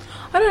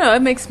 I don't know.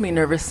 It makes me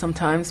nervous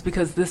sometimes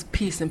because this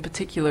piece in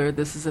particular,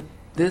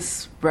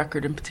 this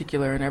record in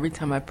particular, and every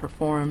time I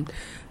performed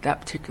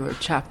that particular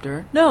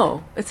chapter,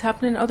 no, it's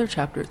happened in other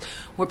chapters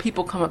where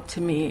people come up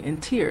to me in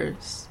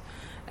tears,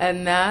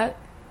 and that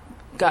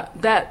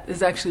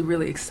is actually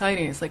really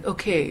exciting. It's like,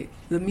 okay,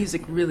 the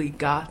music really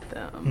got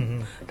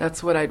them.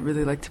 That's what I'd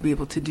really like to be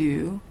able to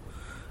do.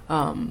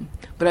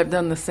 But I've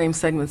done the same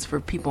segments for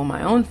people in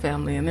my own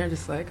family, and they're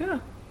just like, oh,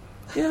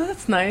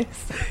 that's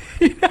nice.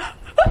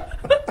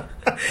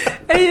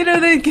 And,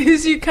 that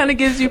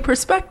gives you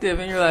perspective,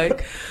 and you're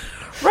like,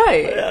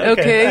 right,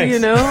 okay,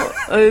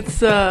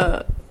 it's,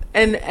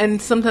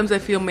 and sometimes I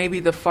feel maybe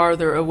the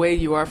farther away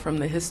you are from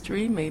the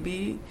history,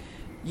 maybe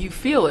you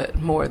feel it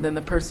more than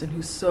the person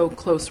who's so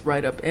close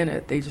right up in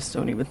it, they just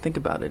don't even think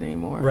about it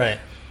anymore. Right.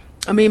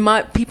 I mean,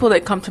 my people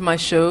that come to my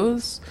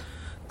shows,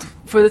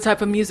 for the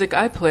type of music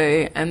I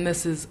play, and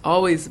this has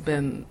always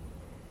been,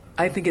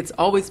 I think it's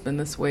always been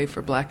this way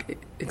for black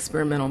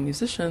experimental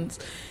musicians,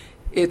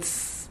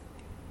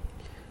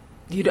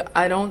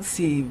 I don't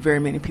see very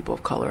many people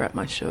of color at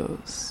my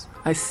shows.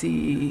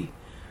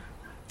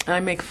 I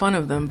make fun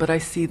of them, but I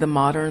see the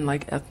modern,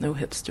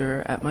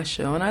 ethno-hipster at my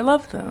show, and I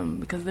love them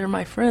because they're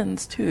my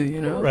friends too,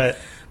 Right.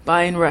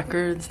 Buying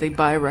records, they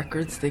buy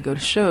records, they go to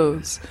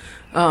shows.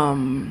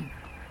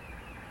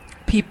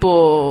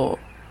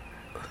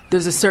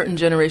 There's a certain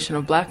generation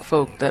of black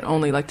folk that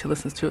only like to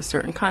listen to a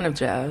certain kind of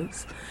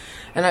jazz.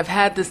 And I've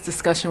had this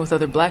discussion with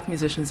other black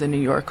musicians in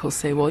New York who'll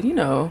say, well,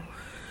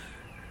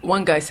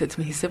 one guy said to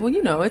me, he said,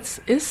 well,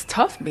 it's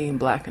tough being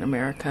black in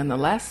America, and the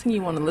last thing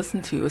you want to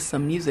listen to is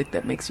some music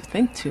that makes you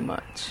think too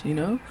much,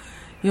 You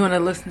want to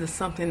listen to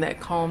something that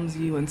calms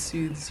you and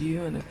soothes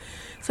you. And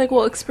it's like,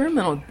 well,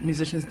 experimental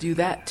musicians do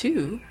that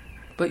too,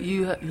 but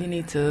you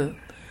need to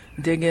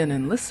dig in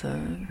and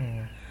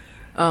listen.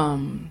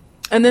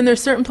 And then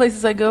there's certain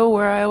places I go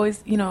where I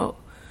always,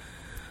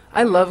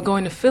 I love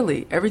going to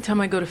Philly. Every time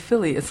I go to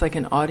Philly, it's like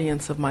an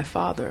audience of my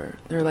father.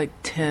 There are like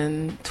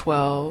 10,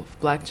 12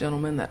 black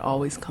gentlemen that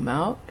always come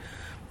out,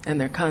 and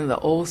they're kind of the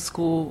old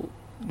school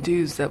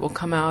dudes that will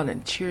come out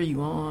and cheer you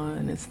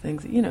on. It's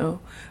things,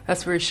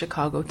 that's very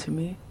Chicago to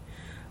me.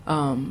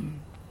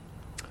 And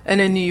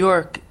in New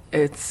York,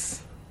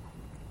 it's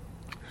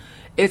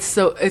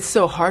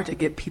so hard to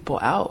get people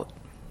out.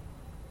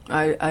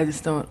 I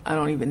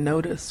don't even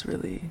notice,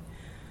 really.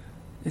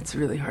 It's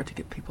really hard to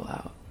get people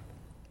out.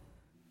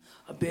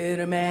 A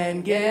bitter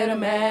man, get a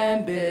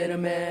man, bitter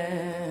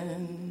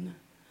man.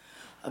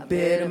 A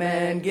bitter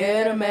man,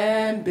 get a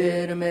man,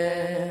 bitter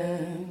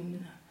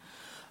man.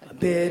 A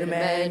bitter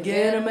man,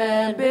 get a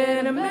man,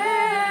 bitter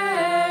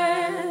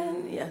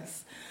man.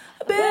 Yes.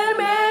 A bitter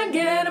man,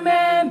 get a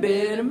man,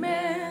 bitter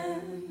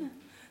man.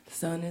 The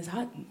sun is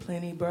hot and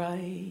plenty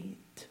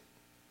bright.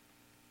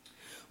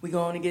 We're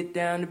gonna get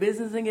down to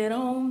business and get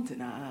home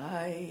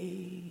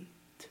tonight.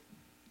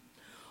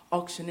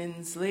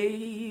 Auctioning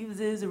slaves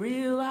is a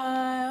real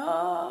high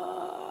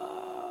art.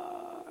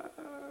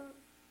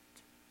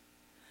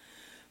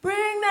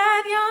 Bring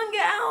that young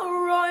gal,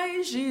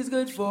 Roy, she's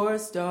good for a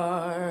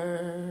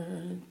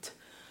start.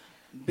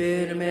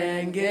 Bitter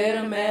man, get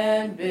a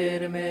man,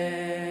 bitter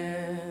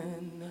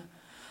man.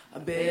 A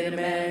bitter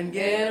man,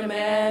 get a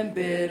man,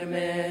 bitter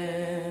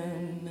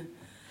man.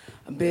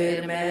 A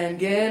bitter man,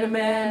 get a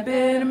man,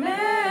 bitter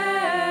man.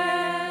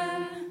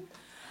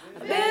 A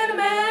bitter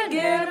man,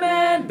 get a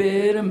man,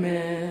 bitter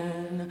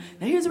man.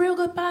 Now here's a real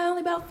goodbye,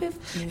 only about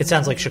 15. It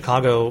sounds like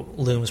Chicago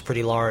looms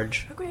pretty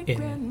large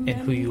in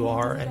who you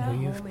are and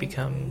who you've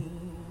become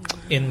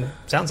in,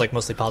 sounds like,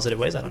 mostly positive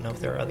ways. I don't know if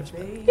there are others.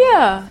 But.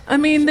 Yeah, I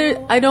mean,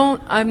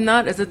 I'm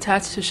not as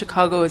attached to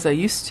Chicago as I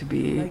used to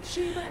be.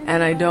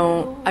 And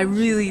I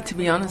really, to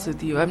be honest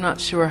with you, I'm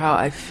not sure how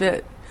I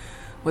fit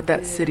with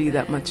that city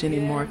that much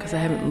anymore because I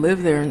haven't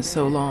lived there in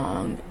so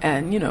long.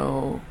 And,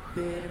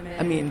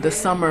 I mean, the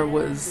summer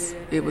was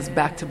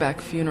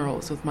back-to-back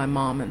funerals with my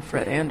mom and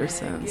Fred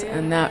Anderson's.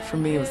 And that, for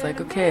me, was like,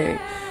 okay,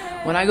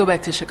 when I go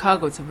back to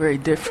Chicago, it's a very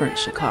different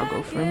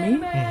Chicago for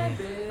me.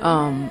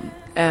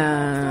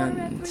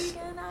 And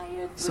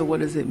so what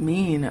does it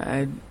mean?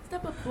 I'm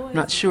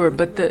not sure.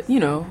 But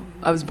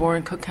I was born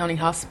in Cook County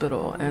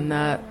Hospital, and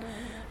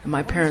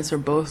my parents are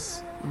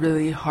both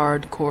really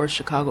hardcore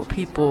Chicago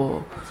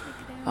people.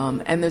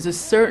 And there's a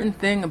certain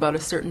thing about a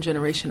certain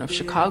generation of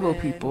Chicago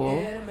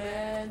people.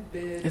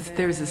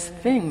 There's this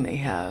thing they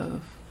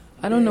have.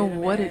 I don't know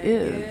what it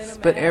is,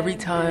 but every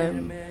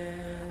time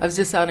I was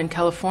just out in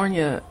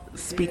California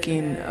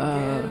speaking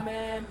to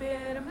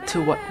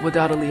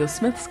Wadada Leo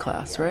Smith's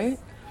class, right?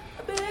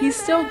 He's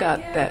still got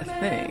that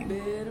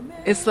thing.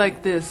 It's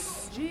like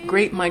this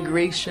great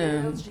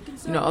migration,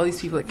 all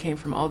these people that came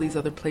from all these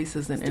other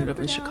places and ended up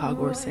in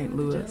Chicago or St.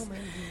 Louis.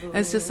 And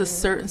it's just a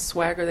certain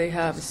swagger they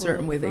have, a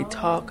certain way they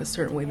talk, a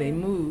certain way they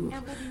move,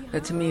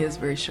 that to me is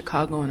very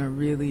Chicago and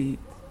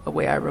a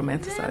way I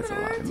romanticize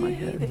a lot in my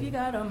head. If you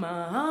got a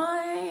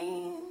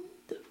mind,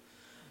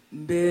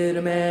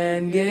 bitter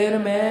man, get a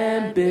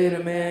man,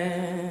 bitter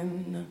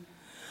man.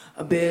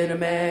 A bitter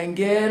man,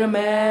 get a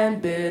man,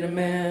 bitter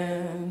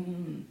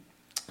man.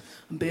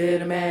 A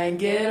bitter man,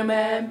 get a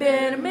man,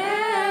 bitter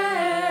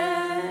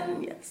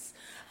man. Yes.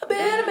 A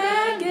bitter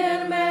man,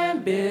 get a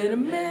man, bitter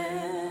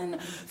man.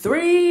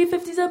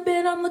 350's a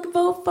bid I'm looking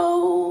for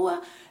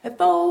foe. At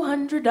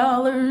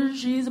 $400,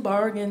 she's a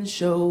bargain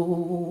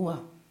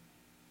show.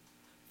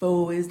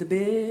 Foe is the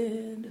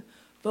bid.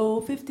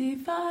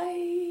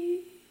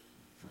 $455.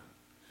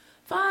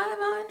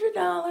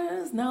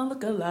 $500, now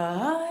look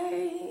alive.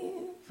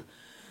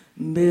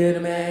 Bitter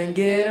man,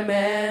 get a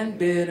man,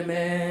 bitter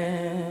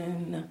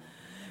man.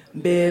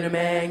 Bitter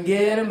man,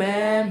 get a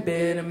man,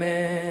 bitter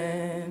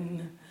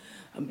man.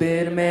 A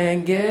bitter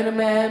man, get a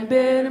man,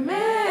 bitter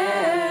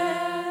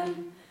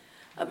man.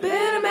 A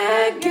bitter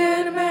man,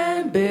 get a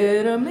man,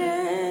 bitter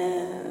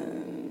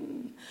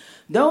man.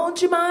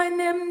 Don't you mind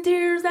them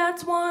tears,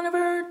 that's one of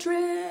her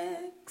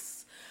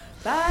tricks.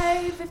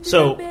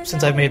 So,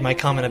 since I've made my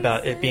comment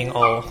about it being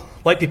all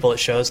white people at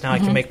shows, now I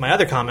can make my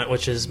other comment,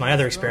 which is my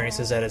other experience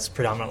is that it's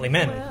predominantly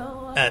men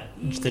at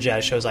the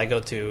jazz shows I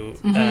go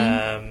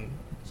to.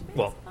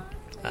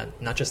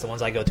 Not just the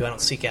ones I go to. I don't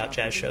seek out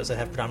jazz shows that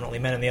have predominantly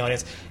men in the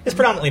audience. It's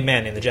predominantly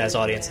men in the jazz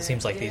audience, it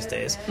seems like these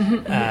days,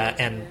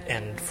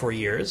 and for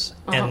years.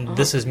 And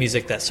this is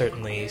music that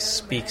certainly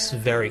speaks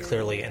very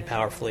clearly and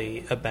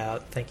powerfully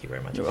about, thank you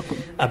very much,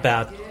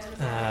 about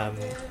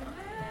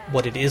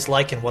what it is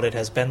like and what it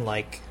has been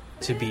like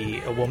to be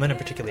a woman, and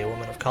particularly a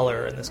woman of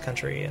color in this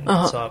country. And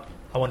so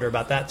I wonder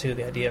about that, too,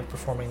 the idea of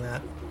performing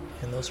that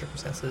in those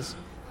circumstances,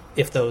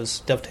 if those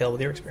dovetail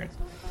with your experience.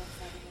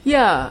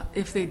 Yeah,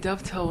 if they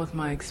dovetail with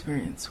my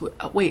experience.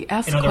 Wait,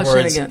 ask the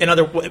question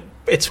again.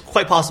 It's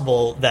quite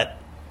possible that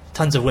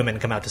tons of women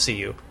come out to see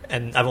you,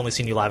 and I've only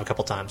seen you live a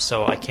couple times,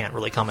 so I can't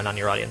really comment on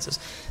your audiences.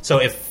 So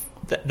if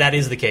that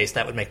is the case,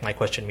 that would make my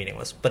question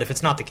meaningless. But if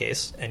it's not the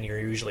case, and you're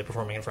usually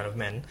performing in front of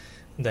men,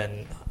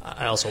 then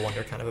I also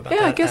wonder kind of about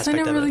that. Yeah, I guess I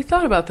never really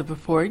thought about that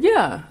before.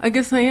 Yeah, I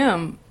guess I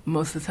am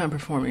most of the time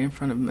performing in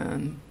front of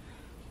men.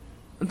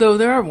 Though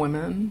there are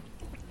women.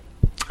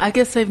 I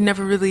guess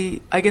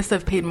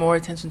I've paid more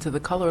attention to the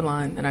color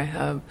line than I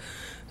have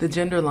the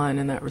gender line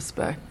in that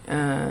respect.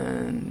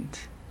 And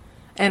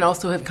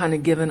also have kind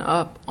of given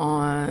up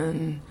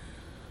on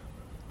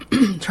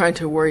trying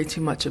to worry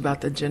too much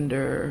about the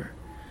gender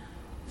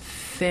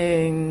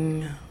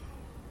thing.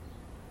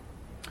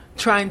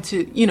 Trying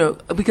to,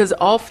 because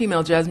all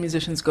female jazz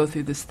musicians go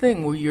through this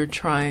thing where you're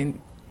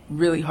trying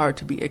really hard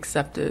to be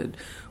accepted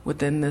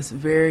within this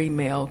very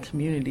male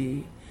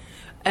community.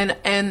 And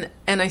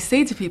I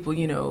say to people,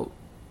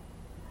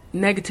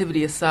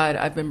 negativity aside,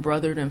 I've been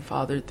brothered and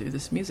fathered through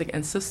this music,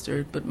 and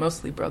sistered, but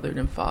mostly brothered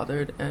and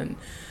fathered. And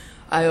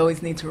I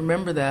always need to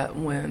remember that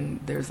when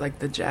there's like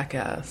the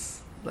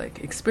jackass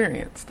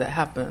experience that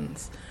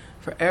happens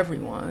for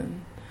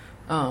everyone,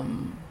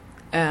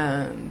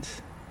 and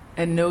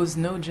knows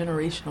no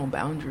generational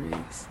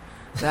boundaries.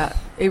 That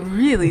it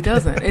really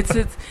doesn't. It's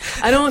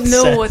I don't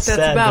know what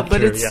that's about,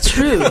 but it's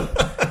true.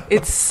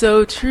 It's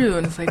so true,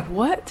 and it's like,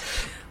 what?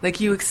 Like,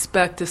 you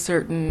expect a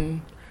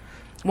certain...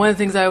 One of the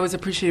things I always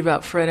appreciate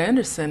about Fred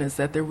Anderson is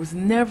that there was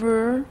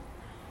never...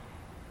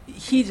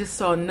 He just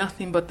saw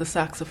nothing but the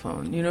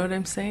saxophone, you know what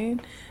I'm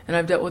saying? And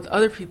I've dealt with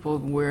other people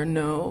where,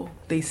 no,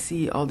 they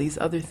see all these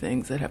other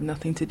things that have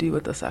nothing to do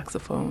with the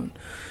saxophone.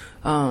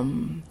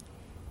 And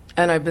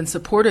I've been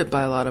supported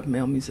by a lot of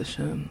male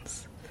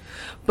musicians.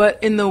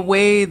 But in the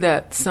way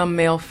that some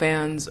male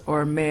fans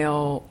or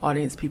male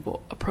audience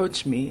people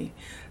approach me,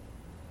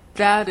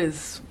 that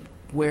is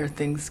where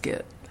things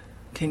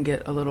can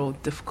get a little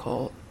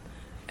difficult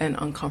and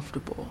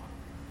uncomfortable.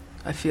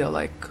 I feel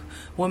like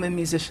women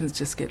musicians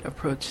just get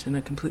approached in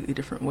a completely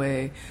different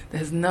way that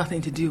has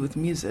nothing to do with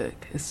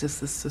music. It's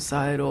just this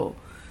societal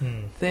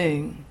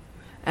thing.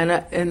 And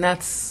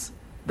that's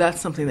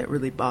something that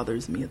really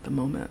bothers me at the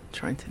moment,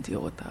 trying to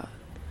deal with that.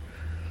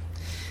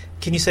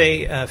 Can you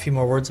say a few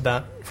more words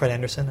about Fred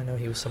Anderson? I know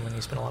he was someone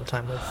you spent a lot of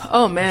time with.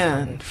 Oh,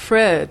 man.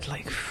 Fred.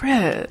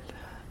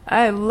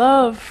 I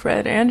love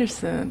Fred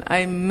Anderson.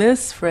 I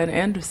miss Fred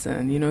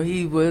Anderson. You know,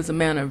 he was a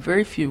man of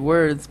very few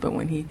words, but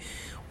when he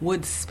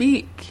would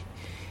speak,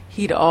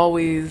 he'd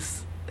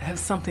always have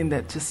something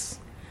that just,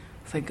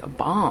 it's like a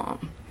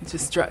bomb. It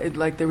just,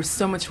 like, there was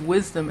so much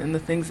wisdom in the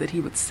things that he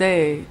would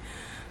say.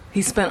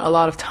 He spent a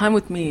lot of time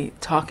with me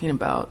talking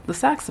about the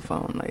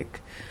saxophone.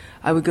 Like,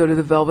 I would go to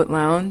the Velvet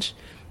Lounge.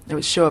 I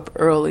would show up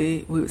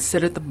early. We would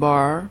sit at the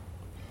bar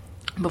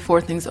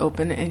before things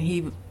opened, and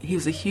he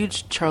was a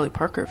huge Charlie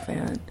Parker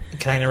fan.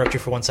 Can I interrupt you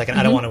for 1 second?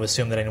 I don't want to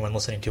assume that anyone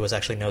listening to us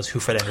actually knows who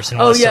Fred Anderson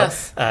was. Oh,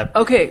 yes. So,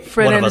 okay,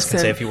 Fred one Anderson. One of us can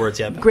say a few words,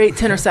 yeah. Great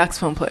tenor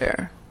saxophone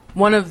player.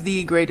 One of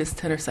the greatest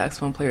tenor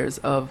saxophone players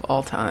of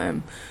all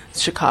time.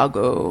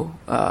 Chicago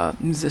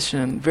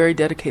musician, very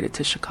dedicated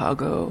to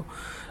Chicago.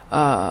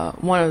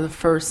 One of the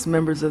first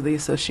members of the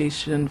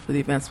Association for the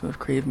Advancement of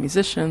Creative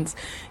Musicians.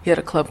 He had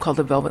a club called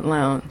the Velvet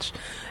Lounge.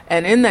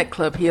 And in that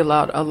club, he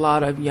allowed a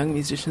lot of young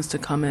musicians to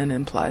come in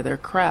and ply their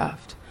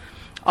craft.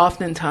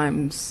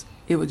 Oftentimes,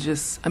 it would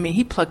just, I mean,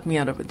 he plucked me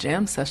out of a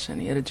jam session.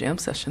 He had a jam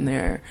session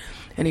there,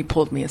 and he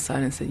pulled me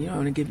aside and said, you know, I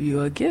want to give you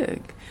a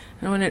gig.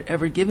 No one had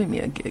ever given me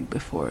a gig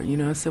before. You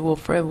know, I said, well,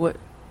 Fred, what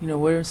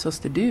are you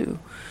supposed to do?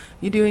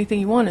 You do anything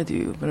you want to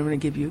do, but I'm going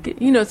to give you a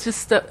gig. You know, it's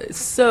just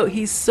so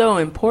he's so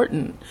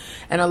important.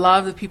 And a lot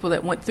of the people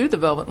that went through the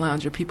Velvet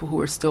Lounge are people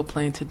who are still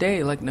playing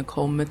today, like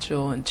Nicole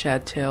Mitchell and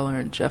Chad Taylor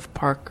and Jeff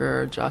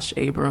Parker, Josh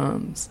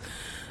Abrams,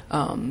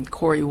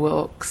 Corey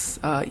Wilkes,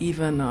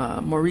 even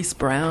Maurice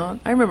Brown.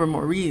 I remember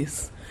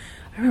Maurice.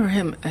 I remember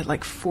him at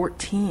like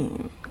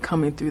 14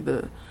 coming through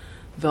the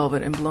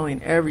Velvet and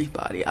blowing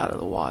everybody out of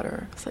the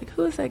water. It's like,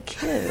 who is that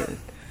kid?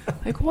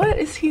 Like, what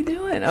is he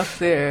doing up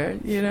there,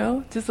 you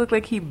know? Just looked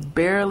like he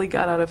barely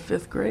got out of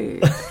 5th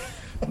grade.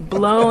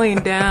 Blowing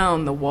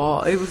down the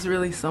wall. It was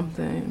really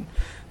something.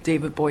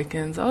 David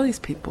Boykins, all these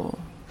people.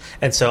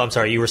 And so, I'm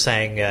sorry, you were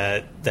saying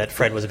that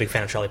Fred was a big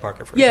fan of Charlie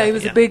Parker, for Yeah, example. he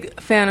was a big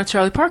fan of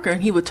Charlie Parker,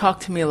 and he would talk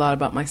to me a lot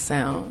about my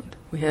sound.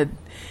 We had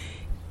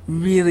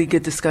really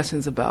good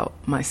discussions about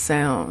my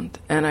sound,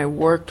 and I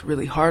worked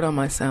really hard on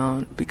my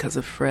sound because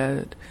of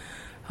Fred.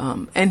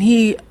 And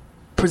he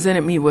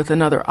presented me with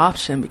another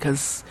option,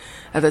 because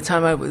at the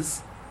time I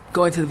was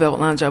going to the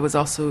Velvet Lounge, I was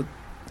also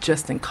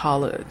just in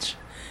college,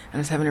 and I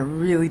was having a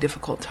really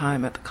difficult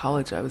time at the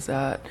college I was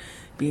at,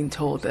 being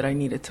told that I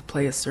needed to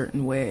play a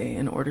certain way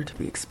in order to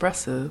be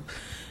expressive.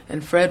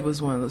 And Fred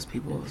was one of those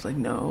people who was like,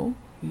 no,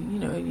 you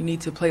know, you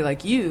need to play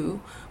like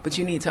you, but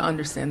you need to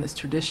understand this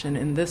tradition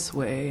in this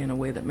way, in a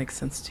way that makes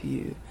sense to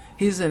you.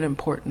 He's an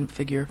important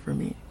figure for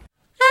me.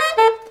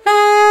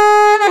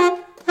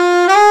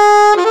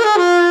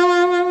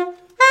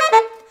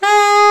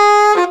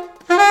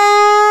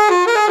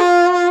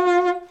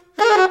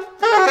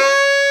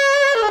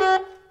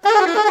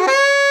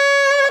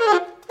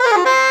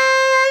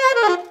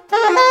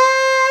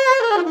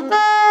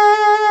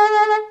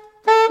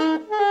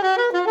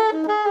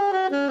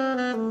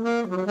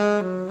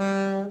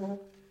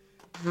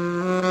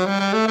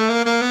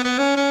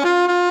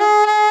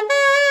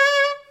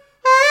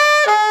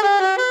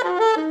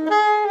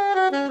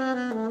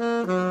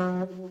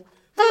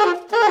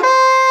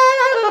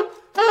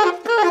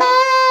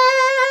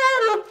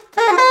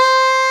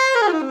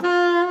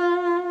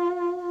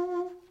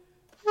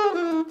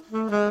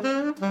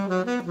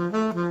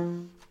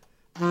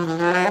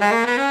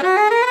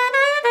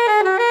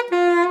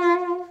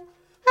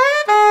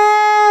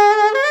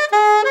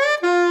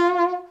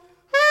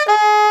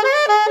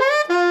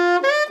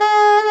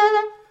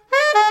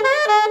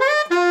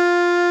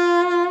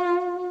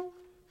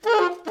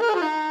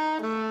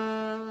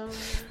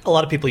 A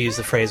lot of people use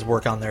the phrase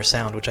 "work on their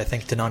sound," which I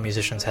think to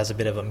non-musicians has a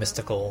bit of a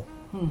mystical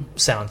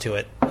sound to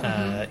it.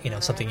 You know,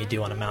 something you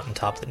do on a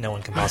mountaintop that no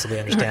one can possibly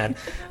understand.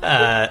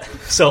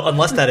 So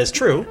unless that is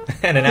true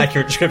and an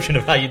accurate description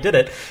of how you did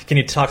it, can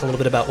you talk a little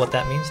bit about what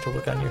that means to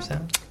work on your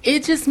sound?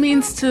 It just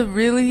means to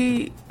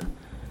really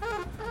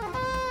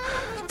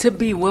to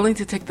be willing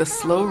to take the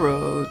slow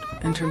road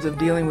in terms of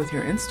dealing with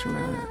your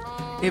instrument.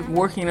 If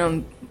working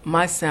on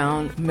my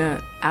sound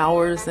meant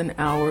hours and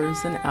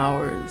hours and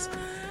hours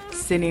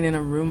sitting in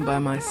a room by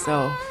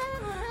myself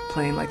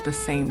playing like the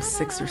same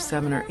 6 or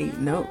 7 or 8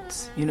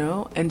 notes, you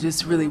know, and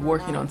just really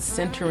working on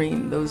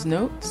centering those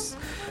notes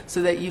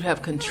so that you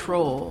have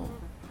control.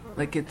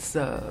 Like it's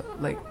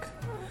like,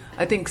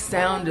 I think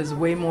sound is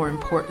way more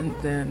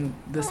important than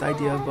this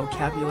idea of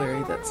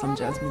vocabulary that some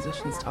jazz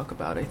musicians talk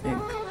about, I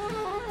think.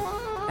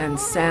 And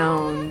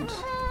sound,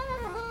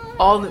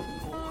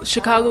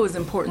 Chicago is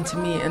important to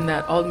me in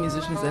that all the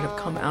musicians that have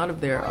come out of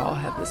there all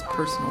have this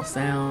personal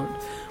sound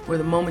where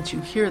the moment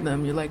you hear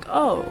them, you're like,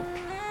 oh,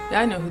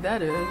 yeah, I know who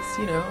that is,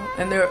 you know.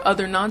 And there are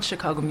other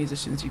non-Chicago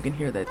musicians, you can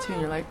hear that too,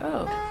 and you're like,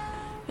 oh,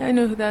 yeah, I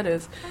know who that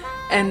is.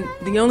 And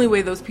the only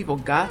way those people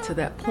got to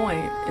that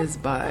point is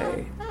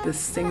by this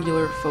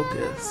singular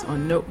focus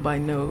on note by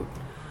note,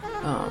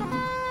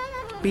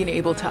 being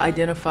able to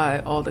identify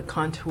all the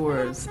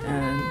contours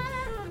and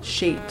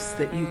shapes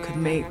that you could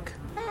make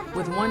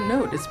with one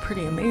note is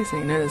pretty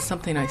amazing. And it's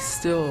something I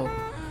still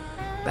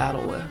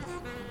battle with.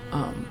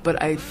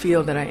 But I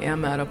feel that I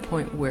am at a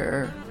point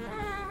where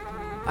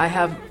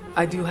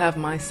I do have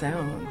my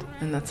sound,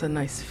 and that's a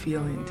nice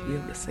feeling to be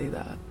able to say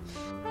that.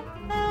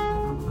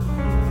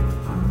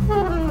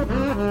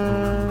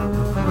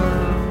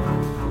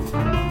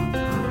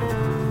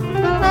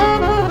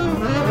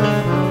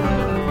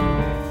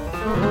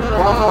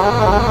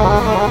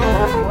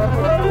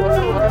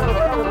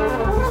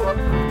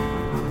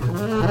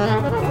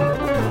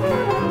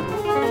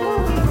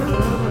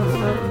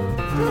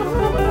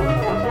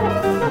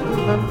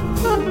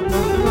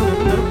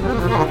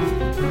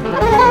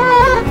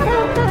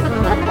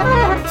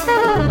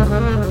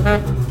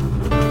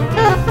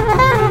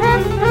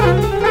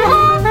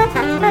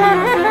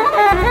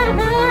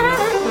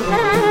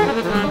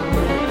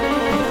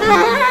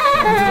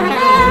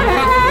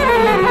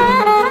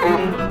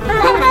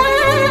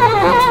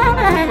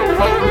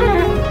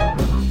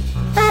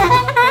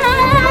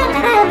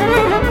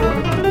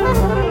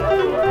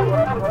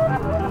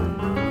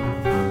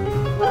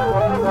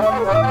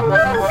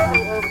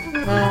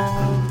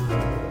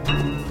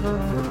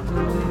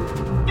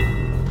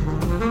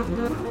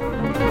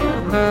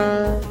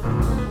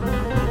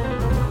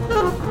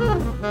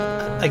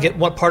 I get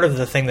what part of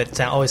the thing that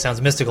always sounds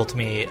mystical to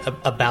me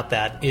about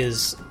that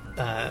is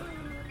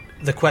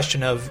the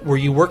question of, were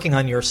you working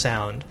on your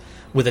sound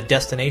with a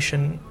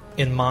destination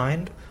in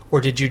mind,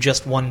 or did you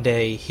just one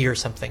day hear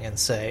something and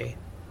say,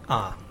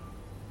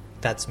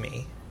 that's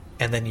me,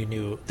 and then you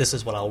knew this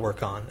is what I'll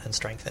work on and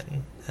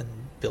strengthen and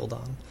build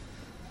on?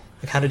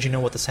 Like, how did you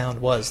know what the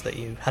sound was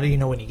how do you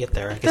know when you get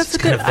there? I guess that's a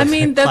good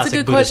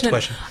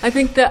question. I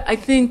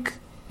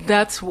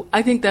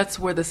think that's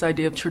where this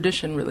idea of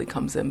tradition really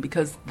comes in,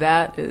 because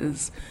that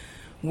is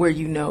where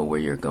you know where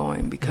you're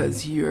going,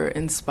 because you're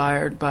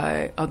inspired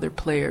by other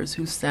players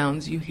whose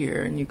sounds you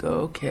hear, and you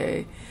go,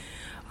 okay,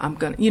 I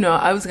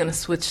was gonna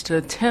switch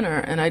to tenor,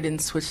 and I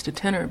didn't switch to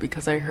tenor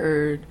because I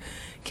heard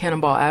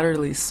Cannonball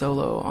Adderley's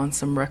solo on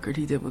some record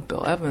he did with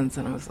Bill Evans,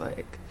 and I was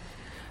like,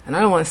 and I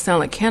don't want to sound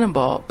like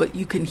Cannonball, but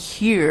you can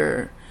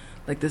hear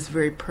like this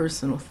very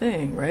personal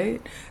thing,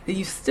 right? That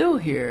you still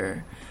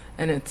hear,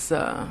 and it's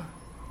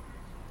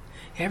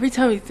every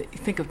time you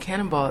think of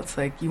Cannonball, it's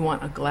like you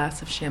want a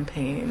glass of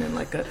champagne and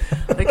like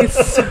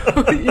it's so,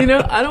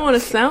 I don't want to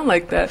sound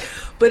like that,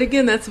 but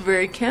again, that's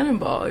very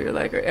Cannonball. You're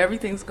like,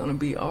 everything's gonna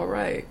be all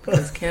right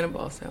because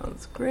Cannonball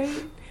sounds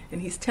great,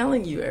 and he's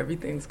telling you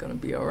everything's gonna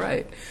be all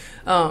right.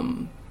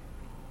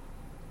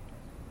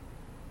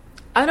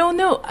 I don't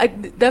know.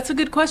 That's a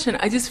good question.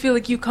 I just feel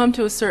like you come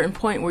to a certain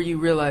point where you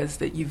realize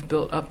that you've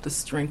built up the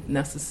strength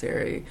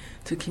necessary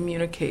to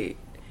communicate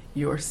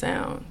your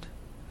sound.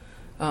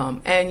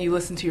 And you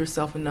listen to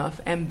yourself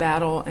enough and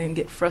battle and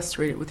get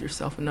frustrated with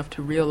yourself enough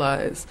to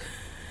realize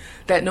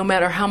that no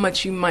matter how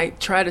much you might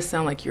try to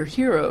sound like your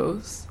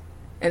heroes,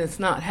 and it's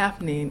not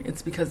happening,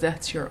 it's because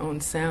that's your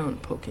own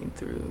sound poking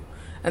through.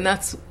 And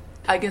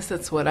I guess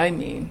that's what I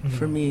mean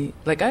for me.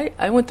 Like,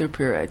 I went through a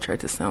period I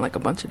tried to sound like a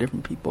bunch of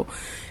different people.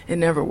 It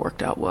never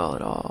worked out well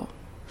at all.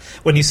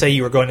 When you say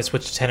you were going to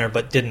switch to tenor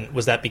but didn't,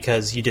 was that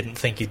because you didn't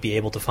think you'd be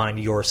able to find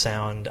your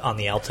sound on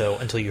the alto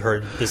until you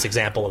heard this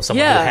example of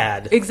someone who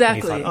had?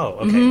 Exactly. And you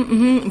thought,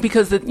 oh, okay.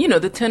 Because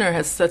the tenor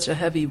has such a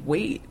heavy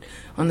weight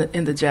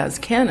in the jazz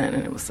canon,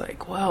 and it was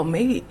like, well,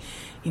 maybe,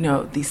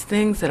 these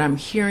things that I'm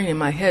hearing in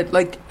my head,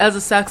 like as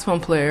a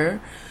saxophone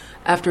player,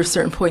 after a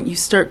certain point, you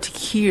start to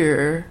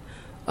hear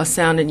a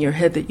sound in your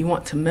head that you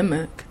want to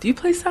mimic. Do you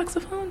play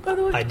saxophone, by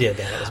the way? I did.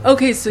 Yeah, that was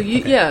okay, so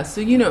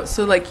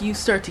so like you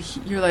start to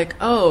you're like,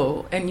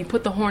 oh, and you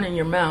put the horn in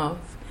your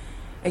mouth,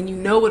 and you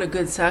know what a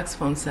good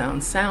saxophone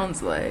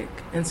sounds like,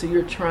 and so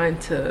you're trying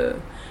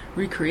to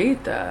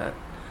recreate that.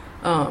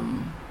 But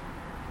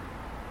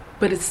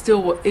it's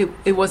still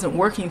it wasn't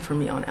working for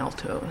me on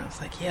alto, and I was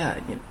like,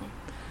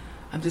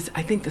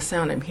 I think the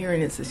sound I'm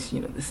hearing is this,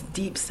 this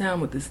deep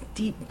sound with this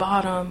deep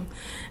bottom,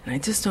 and I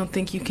just don't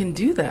think you can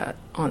do that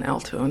on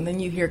alto. And then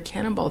you hear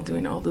Cannonball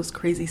doing all those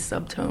crazy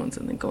subtones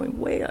and then going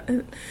way up.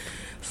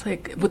 It's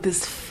like, with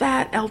this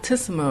fat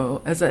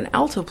altissimo, as an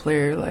alto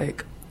player,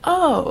 like,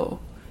 oh,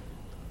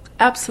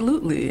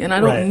 absolutely. And I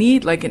don't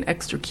need like an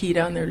extra key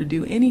down there to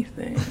do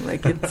anything.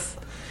 Like, it's,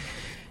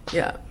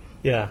 yeah.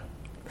 Yeah.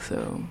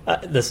 So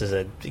this is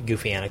a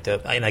goofy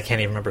anecdote, and I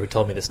can't even remember who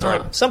told me this story.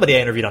 Somebody I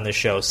interviewed on this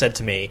show said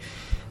to me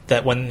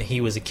that when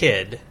he was a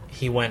kid,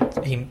 he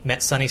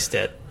met Sonny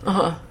Stitt,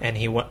 and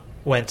he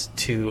went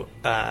to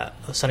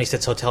Sonny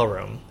Stitt's hotel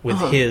room with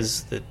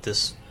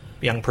this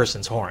young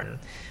person's horn,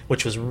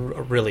 which was a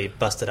really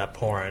busted up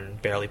horn,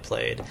 barely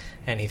played.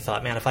 And he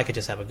thought, man, if I could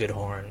just have a good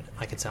horn,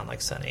 I could sound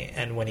like Sonny.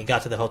 And when he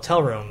got to the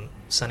hotel room,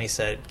 Sonny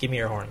said, "Give me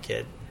your horn,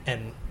 kid,"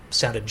 and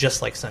sounded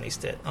just like Sonny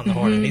Stitt on the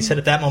horn. And he said,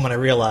 at that moment I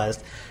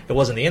realized it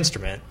wasn't the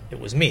instrument, it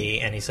was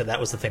me. And he said that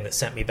was the thing that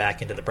sent me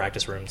back into the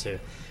practice room to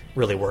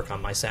really work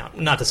on my sound.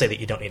 Not to say that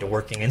you don't need a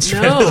working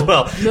instrument as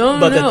well,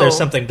 but that there's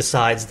something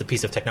besides the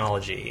piece of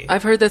technology.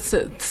 I've heard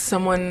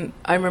that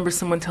I remember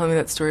someone telling me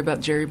that story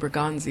about Jerry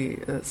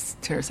Bergonzi, a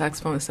tenor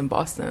saxophonist in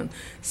Boston.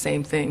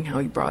 Same thing, how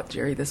he brought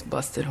Jerry this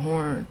busted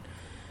horn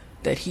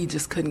that he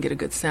just couldn't get a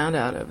good sound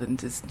out of, and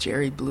just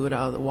Jerry blew it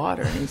out of the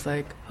water, and he's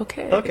like,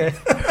 okay.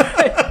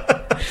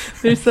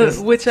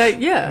 Which I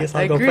guess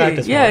I'll go agree.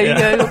 practice Yeah, more, you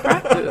gotta go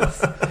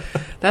practice.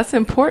 That's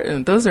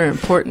important. Those are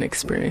important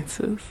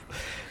experiences.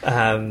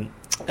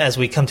 As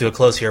we come to a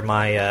close here,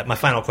 my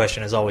final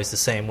question is always the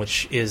same,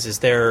 which is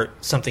there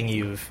something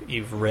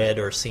you've read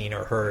or seen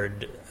or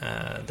heard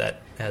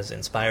that has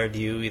inspired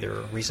you either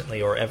recently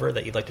or ever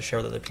that you'd like to share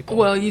with other people?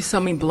 Well, you saw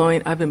me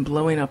I've been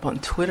blowing up on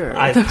Twitter.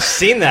 I've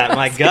seen that.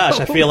 My gosh,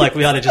 I feel like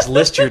we ought to just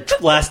list your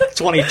last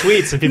 20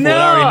 tweets and people would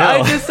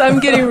already know. I'm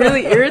getting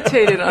really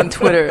irritated on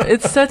Twitter.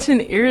 It's such an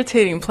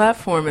irritating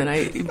platform,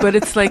 but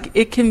it's like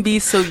it can be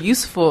so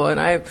useful, and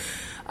I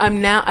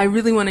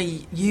really want to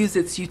use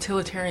its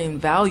utilitarian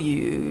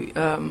value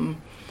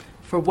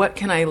for what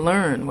can I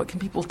learn? What can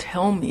people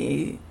tell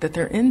me that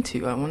they're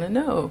into? I want to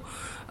know.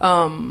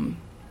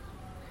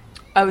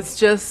 I was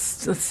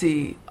just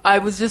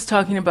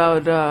talking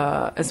about,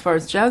 as far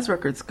as jazz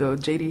records go,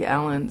 J.D.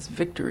 Allen's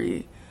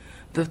Victory.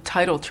 The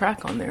title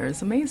track on there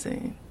is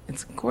amazing.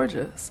 It's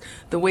gorgeous.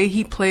 The way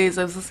he plays,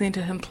 I was listening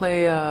to him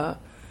play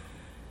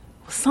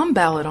some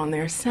ballad on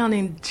there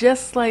sounding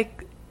just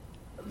like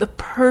the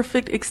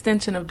perfect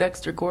extension of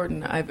Dexter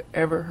Gordon I've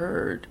ever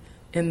heard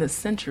in this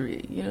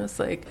century. It's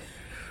like,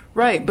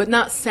 right, but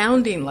not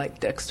sounding like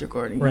Dexter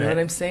Gordon. You know what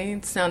I'm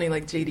saying? Sounding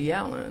like J.D.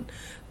 Allen.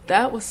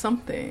 That was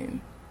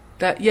something.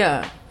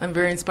 I'm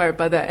very inspired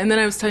by that. And then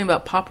I was talking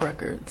about pop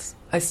records.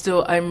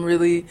 I'm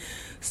really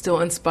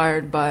still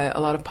inspired by a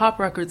lot of pop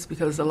records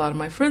because a lot of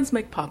my friends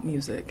make pop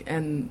music,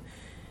 and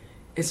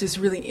it's just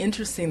really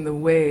interesting the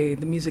way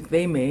the music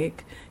they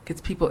make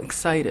gets people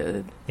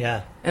excited.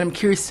 Yeah. And I'm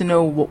curious to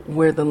know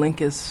where the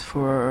link is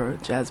for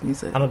jazz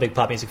music. I'm a big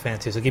pop music fan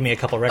too, so give me a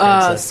couple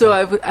records.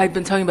 I've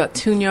been talking about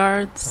Tune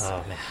Yards.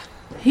 Oh man.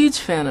 Huge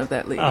fan of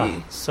that lady.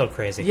 Oh, so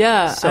crazy.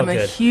 Yeah, so I'm good.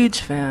 a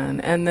huge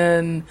fan. And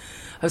then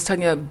I was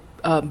talking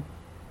about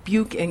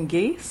Buke and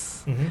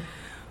Gase. Mm-hmm.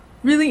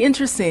 Really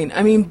interesting.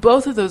 I mean,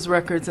 both of those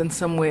records in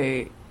some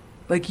way,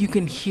 like you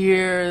can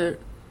hear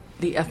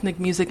the ethnic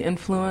music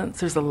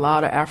influence. There's a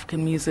lot of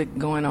African music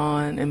going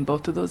on in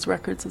both of those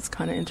records. It's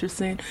kind of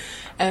interesting.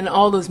 And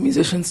all those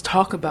musicians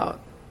talk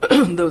about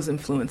those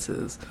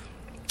influences,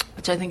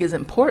 which I think is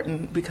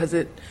important because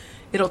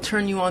it'll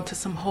turn you on to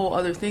some whole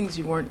other things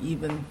you weren't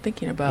even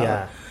thinking about.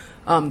 Yeah.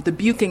 The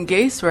Buke and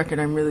Gase record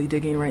I'm really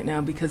digging right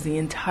now because the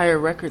entire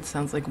record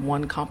sounds like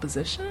one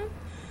composition.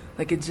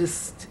 Like it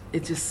just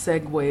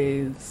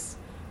segues.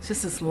 It's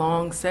just this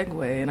long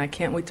segue, and I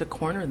can't wait to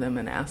corner them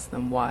and ask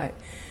them why.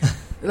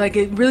 Like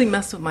it really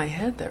messed with my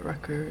head, that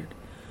record.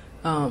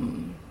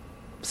 And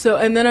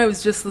then I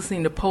was just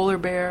listening to Polar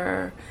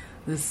Bear,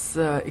 this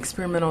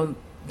experimental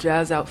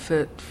jazz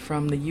outfit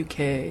from the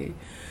UK,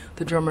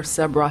 the drummer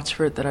Seb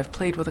Rochford that I've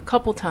played with a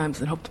couple times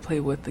and hope to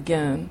play with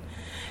again.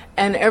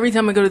 And every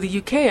time I go to the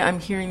UK, I'm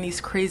hearing these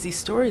crazy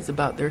stories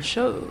about their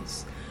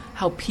shows,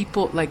 how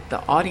people, like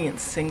the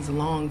audience sings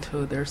along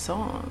to their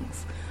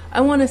songs.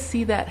 I want to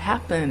see that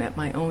happen at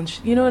my own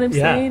you know what I'm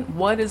saying?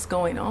 What is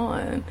going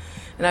on?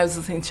 And I was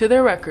listening to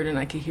their record, and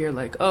I could hear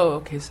like, oh,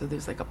 okay, so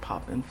there's like a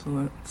pop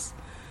influence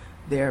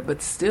there,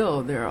 but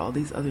still there are all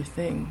these other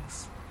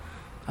things.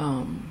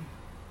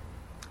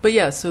 But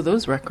yeah, so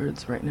those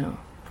records right now.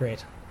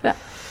 Great. Yeah.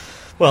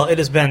 Well, it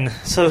has been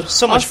so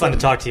much Awesome. fun to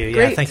talk to you.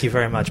 Great. Yeah, thank you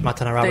very much.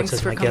 Matana Roberts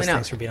is my guest. Out.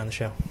 Thanks for being on the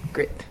show.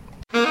 Great.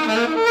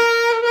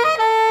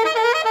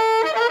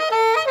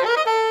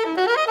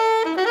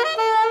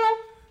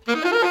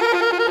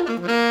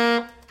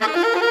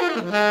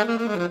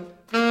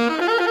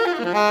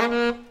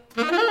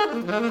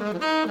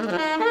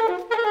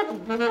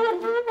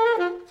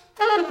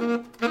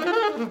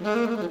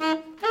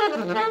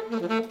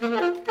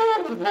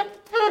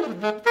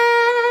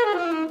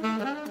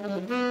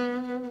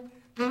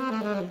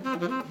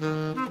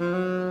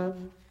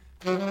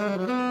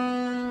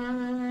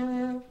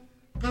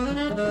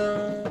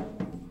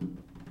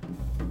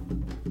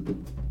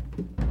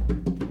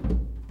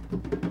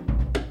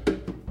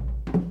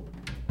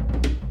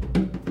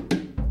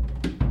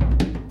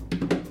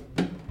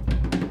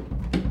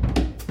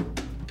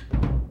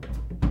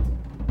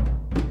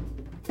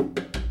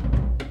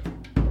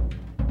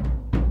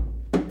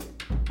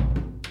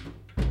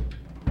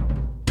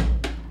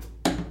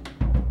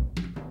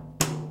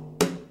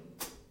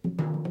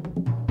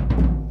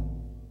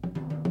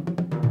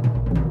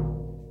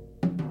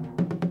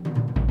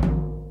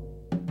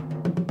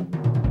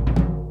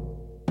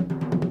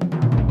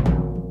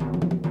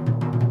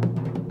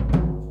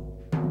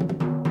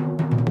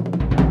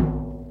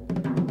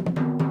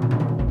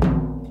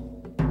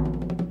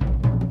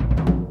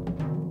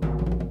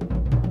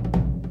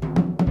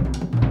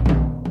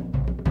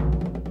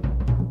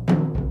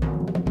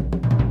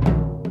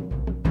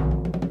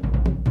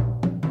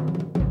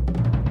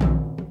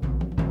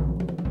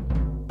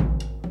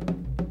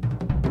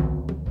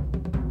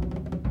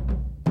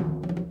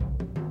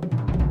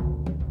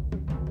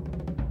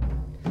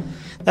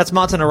 That's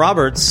Matana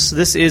Roberts.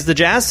 This is the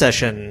Jazz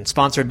Session,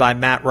 sponsored by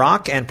Matt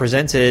Rock and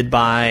presented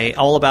by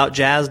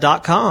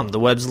allaboutjazz.com, the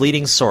web's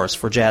leading source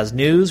for jazz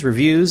news,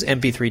 reviews,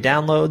 MP3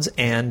 downloads,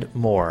 and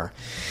more.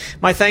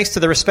 My thanks to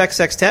the Respect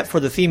Sextet for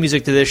the theme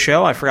music to this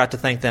show. I forgot to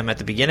thank them at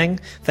the beginning.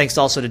 Thanks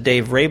also to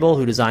Dave Rabel,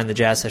 who designed the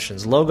Jazz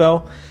Sessions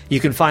logo. You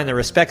can find the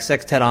Respect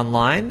Sextet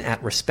online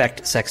at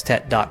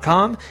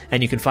respectsextet.com,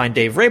 and you can find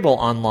Dave Rabel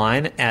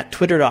online at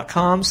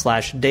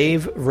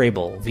twitter.com/Dave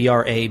Rabel,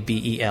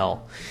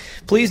 V-R-A-B-E-L.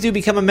 Please do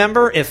become a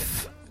member.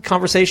 If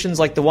conversations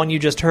like the one you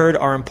just heard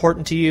are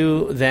important to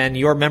you, then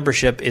your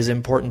membership is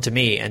important to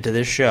me and to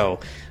this show.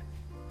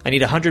 I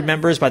need 100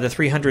 members by the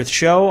 300th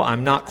show.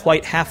 I'm not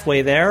quite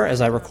halfway there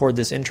as I record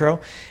this intro,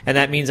 and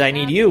that means I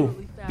need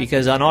you,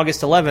 because on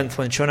August 11th,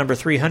 when show number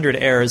 300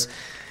 airs,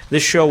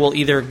 this show will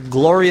either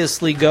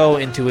gloriously go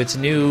into its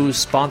new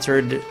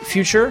sponsored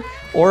future,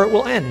 or it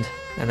will end,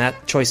 and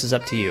that choice is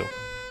up to you.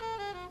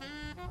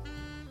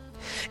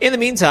 In the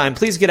meantime,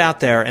 please get out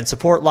there and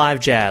support live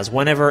jazz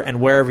whenever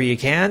and wherever you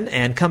can,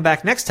 and come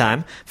back next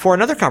time for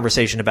another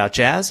conversation about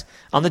jazz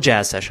on the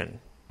Jazz Session.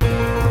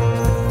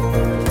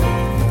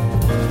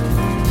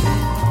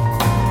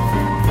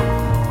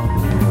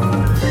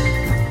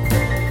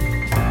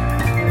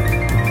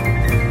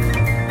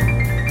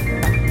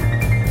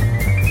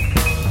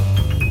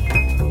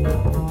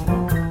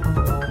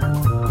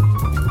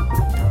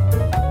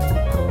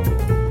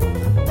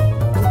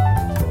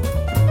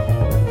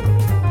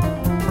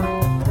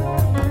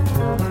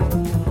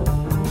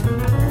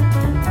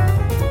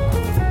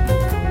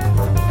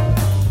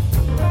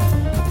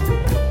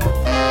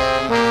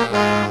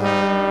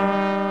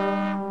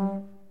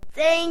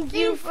 Thank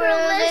you for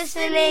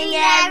listening,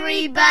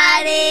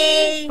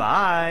 everybody.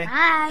 Bye.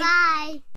 Bye. Bye.